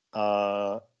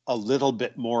a little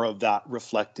bit more of that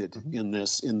reflected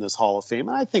mhm, in this Hall of Fame,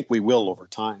 and I think we will over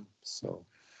time. yeah. So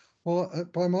Well,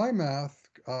 by my math,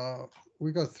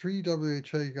 we got 3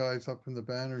 WHA guys up in the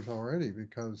banners already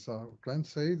because Glenn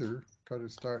Sather got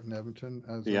his start in Edmonton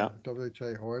as yeah, a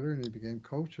WHA Oiler, and he became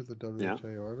coach of the yeah,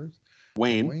 WHA Oilers. And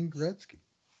Wayne, Wayne Gretzky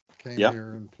came yeah,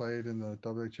 here and played in the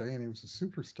WHA, and he was a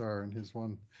superstar in his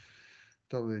one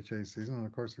WHA season. And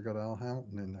of course, we got Al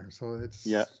Hamilton in there, so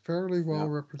yeah, it's fairly yeah, well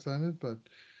represented. But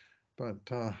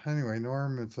anyway,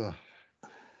 Norm, it's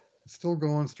still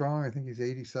going strong. I think he's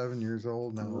 87 years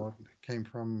old mhm, now. Came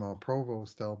from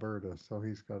Provost, Alberta, so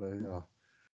he's got a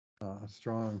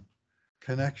strong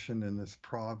connection in this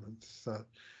province.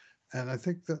 And I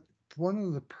think that one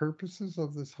of the purposes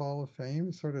of this Hall of Fame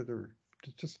is sort of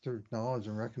just to acknowledge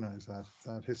and recognize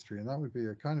that history, and that would be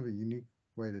a kind of a unique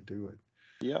way to do it.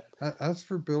 yep. As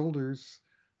for builders,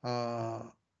 uh,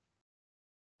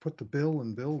 put the Bill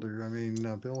in builder. I mean,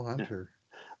 Bill Yeah, Hunter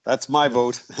that's my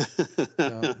vote.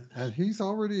 is, and he's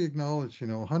already acknowledged.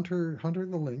 Hunter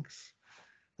the Lynx.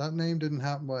 That name didn't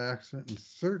happen by accident, and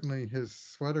certainly his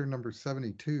sweater number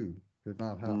 72 did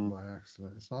not happen Mm, by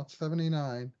accident. It's not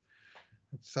 79,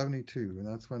 it's 72, and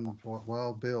that's when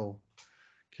Wild Bill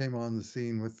came on the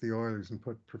scene with the Oilers and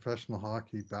put professional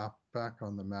hockey back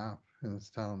on the map in this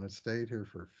town. It stayed here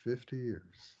for 50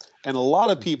 years and a lot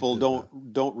of since he people did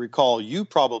that. don't recall. You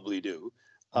probably do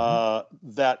Hmm.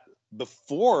 that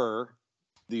before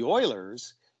the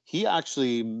Oilers, he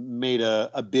actually made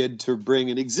a bid to bring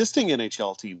an existing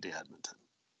NHL team to Edmonton.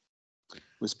 It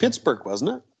was Pittsburgh,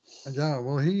 wasn't it? Yeah,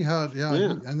 well, he had, Yeah.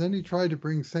 and then he tried to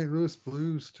bring St. Louis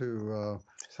Blues to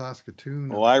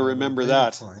Saskatoon Oh, I at a remember later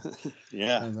that. point.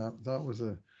 Yeah. And that was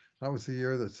the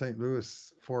year that St.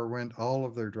 Louis forewent all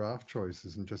of their draft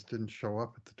choices and just didn't show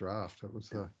up at the draft. It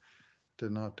was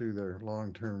did not do their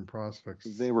long-term prospects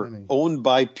They were any. owned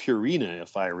by Purina,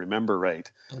 if I remember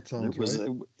right. That And sounds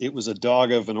right. it was a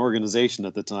dog of an organization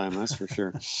at the time, that's for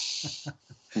sure.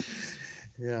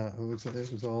 Yeah, it was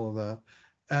all of that.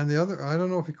 And the other, I don't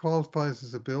know if he qualifies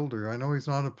as a builder. I know he's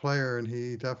not a player, and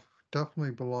he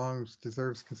definitely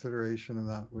deserves consideration, and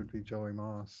that would be Joey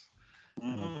Moss.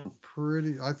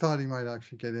 I thought he might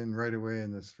actually get in right away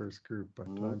in this first group, but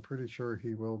I'm pretty sure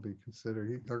he will be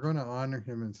considered. They're going to honor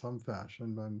him in some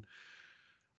fashion, but I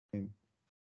mean,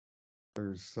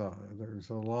 there's a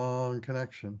long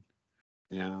connection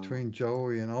between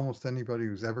Joey and almost anybody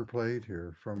who's ever played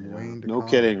here, from Wayne to no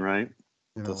Connor. kidding, right?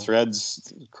 You The know,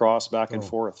 threads cross back and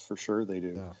forth for sure. They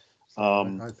do. Yeah.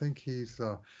 So I think he's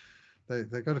they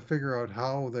got to figure out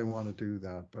how they want to do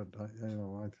that, but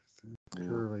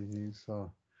surely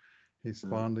he's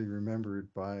fondly remembered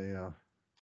by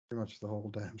pretty much the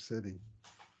whole damn city.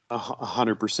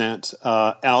 100%.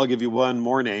 And I'll give you one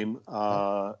more name,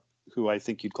 who I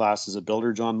think you'd class as a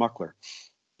builder, John Muckler.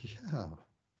 Yeah.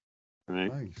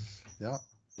 Right. Nice. Yeah.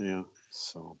 Yeah.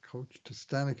 So coached a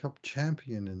Stanley Cup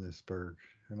champion in this burg,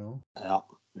 you know. Yeah.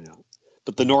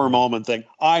 But the Norm Allman thing,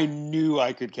 I knew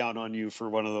I could count on you for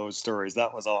one of those stories.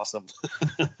 That was awesome.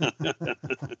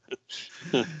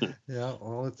 Yeah,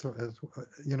 well, it's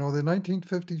you know, the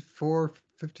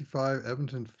 1954-55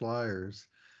 Edmonton Flyers,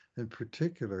 in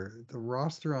particular, the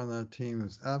roster on that team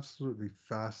is absolutely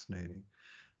fascinating.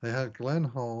 They had Glenn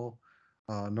Hall,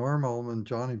 Norm Allman,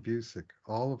 Johnny Busick,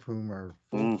 all of whom are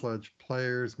full-fledged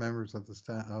players, members of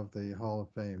the Hall of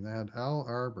Fame. They had Al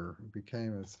Arbour, who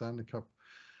became a Stanley Cup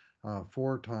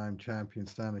four-time champion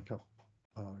Stanley Cup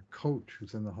coach,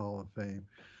 who's in the Hall of Fame.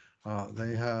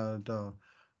 They had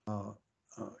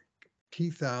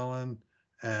Keith Allen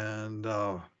and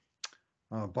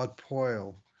Bud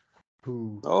Poyle,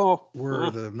 who were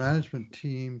the management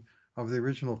team of the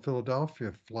original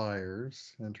Philadelphia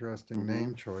Flyers. Interesting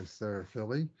name choice there,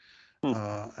 Philly.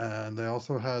 And they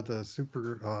also had the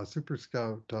super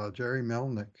scout Jerry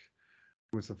Melnick,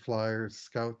 who was a Flyers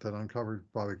scout that uncovered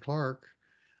Bobby Clarke.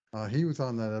 He was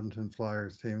on that Edmonton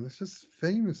Flyers team. There's just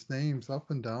famous names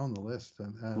up and down the list,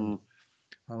 and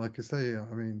like I say,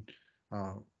 I mean,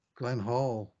 Glenn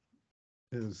Hall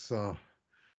is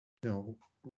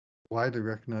widely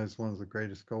recognized as one of the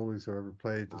greatest goalies who ever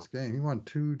played this game. He won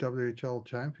 2 WHL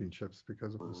championships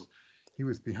because he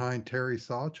was behind Terry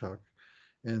Sawchuk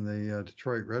in the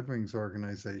Detroit Red Wings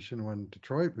organization when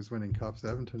Detroit was winning cups.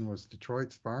 Edmonton was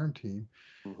Detroit's farm team.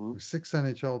 There were 6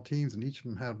 NHL teams, and each of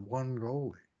them had one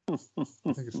goalie. I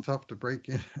think it's tough to break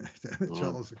in the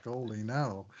NHL as a goalie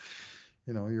now.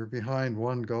 You know, you're behind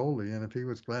one goalie, and if he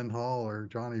was Glenn Hall or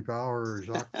Johnny Bower or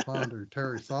Jacques Plante or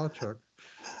Terry Sawchuk,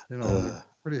 you know, it's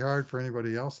pretty hard for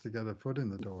anybody else to get a foot in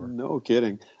the door. No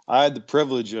kidding. I had the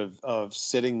privilege of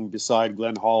sitting beside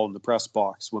Glenn Hall in the press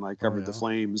box when I covered the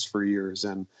Flames for years,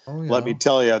 and let me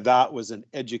tell you, that was an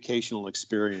educational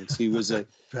experience. He was a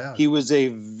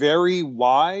very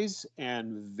wise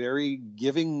and very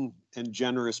giving and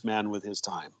generous man with his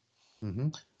time.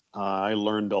 I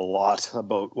learned a lot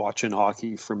about watching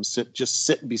hockey from just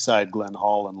sitting beside Glenn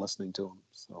Hall and listening to him.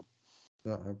 So.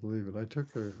 Yeah, I believe it. I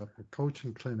took a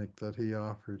coaching clinic that he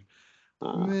offered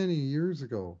many years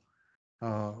ago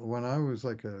when I was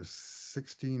like a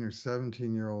 16 or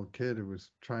 17-year-old kid who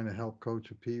was trying to help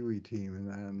coach a peewee team,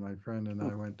 and my friend and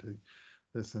I went to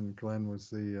this, and Glenn was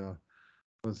the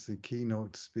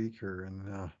keynote speaker,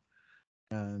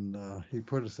 and he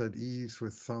put us at ease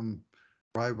with some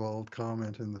ribald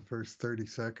comment in the first 30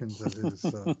 seconds of his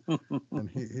and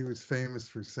he was famous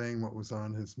for saying what was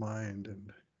on his mind,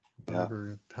 and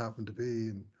whatever it happened to be,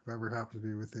 and whoever happened to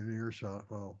be within earshot,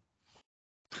 well.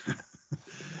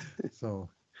 So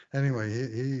anyway,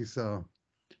 he's a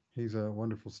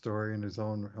wonderful story in his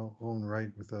own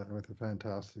right with a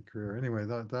fantastic career. Anyway,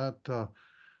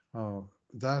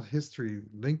 that history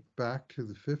linked back to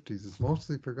the 50s is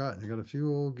mostly forgotten. You got a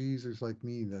few old geezers like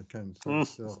me that can sort of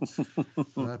still.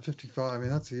 And that 55, I mean,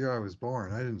 that's the year I was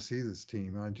born. I didn't see this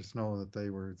team. I just know that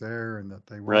they were there and that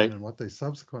they won, and what they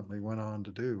subsequently went on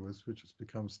to do which has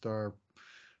become star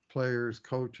players,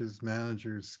 coaches,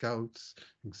 managers, scouts,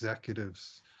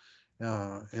 executives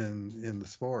in the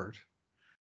sport.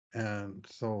 And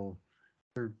so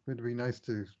it'd be nice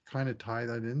to kind of tie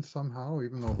that in somehow,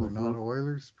 even though they're not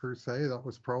Oilers per se. That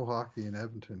was pro hockey in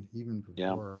Edmonton even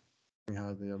Yeah. before we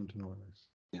had the Edmonton Oilers.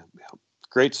 Yeah.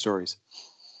 Great stories.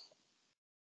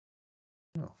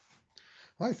 No,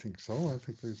 I think so. I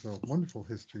think there's a wonderful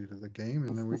history to the game,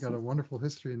 and then we got a wonderful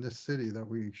history in this city that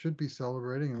we should be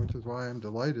celebrating, and which is why I'm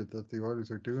delighted that the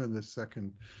Oilers are doing this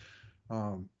second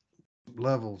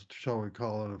level, shall we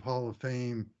call it, of Hall of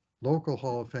Fame, local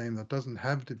Hall of Fame that doesn't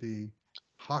have to be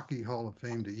Hockey Hall of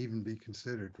Fame to even be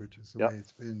considered, which is the way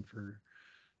it's been for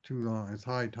too long. It's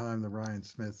high time the Ryan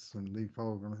Smiths and Lee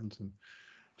Fogelmans and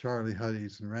Charlie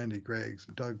Huddies and Randy Greggs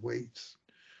and Doug Waits,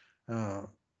 and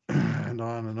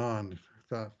on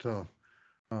that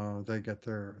they get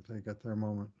their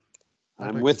moment.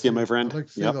 I'm with you, my friend. I'd like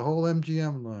to see the whole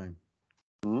MGM line.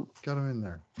 Get them in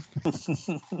there.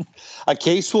 A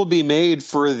case will be made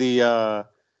for the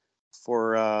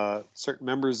for certain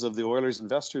members of the Oilers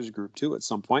investors group too at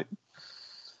some point.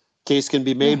 Case can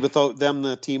be made without them,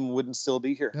 the team wouldn't still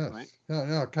be here. Yes. Right?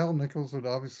 Yeah. Cal Nichols would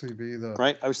obviously be the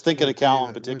right. I was thinking of Cal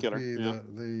in particular.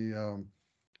 Would be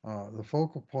the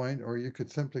focal point, or you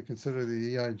could simply consider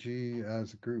the EIG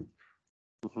as a group.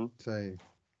 Say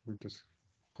we're just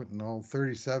putting all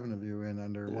 37 of you in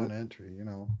under one entry. You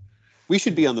know. We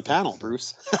should be on the panel,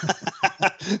 Bruce.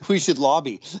 We should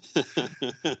lobby.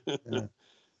 Yeah.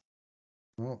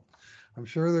 Well, I'm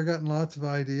sure they're getting lots of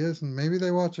ideas, and maybe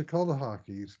they watch a Cult of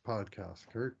Hockey's podcast,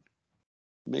 Kurt.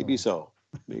 Maybe so.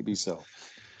 Maybe so.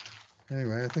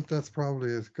 Anyway, I think that's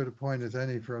probably as good a point as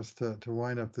any for us to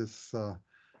wind up this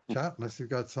chat, unless you've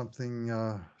got something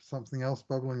else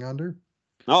bubbling under.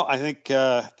 No, I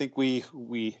think we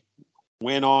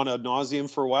went on ad nauseum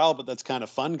for a while, but that's kind of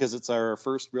fun because it's our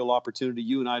first real opportunity,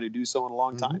 you and I, to do so in a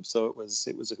long time. So it was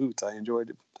a hoot. I enjoyed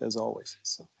it as always.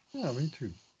 So yeah, me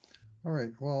too. All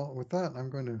right. Well, with that, I'm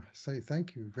going to say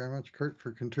thank you very much, Kurt,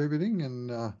 for contributing,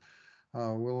 and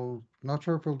we'll not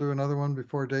sure if we'll do another one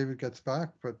before David gets back,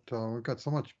 but we've got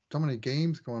so many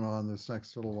games going on this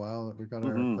next little while that we've got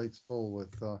our plates full with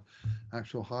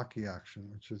actual hockey action,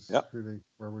 which is really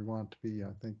where we want to be,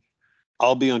 I think.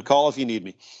 I'll be on call if you need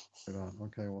me. Right on.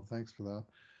 Okay, well, thanks for that.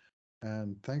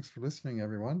 And thanks for listening,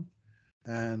 everyone.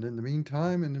 And in the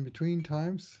meantime, and in between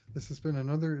times, this has been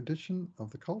another edition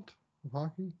of the Cult of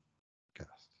Hockey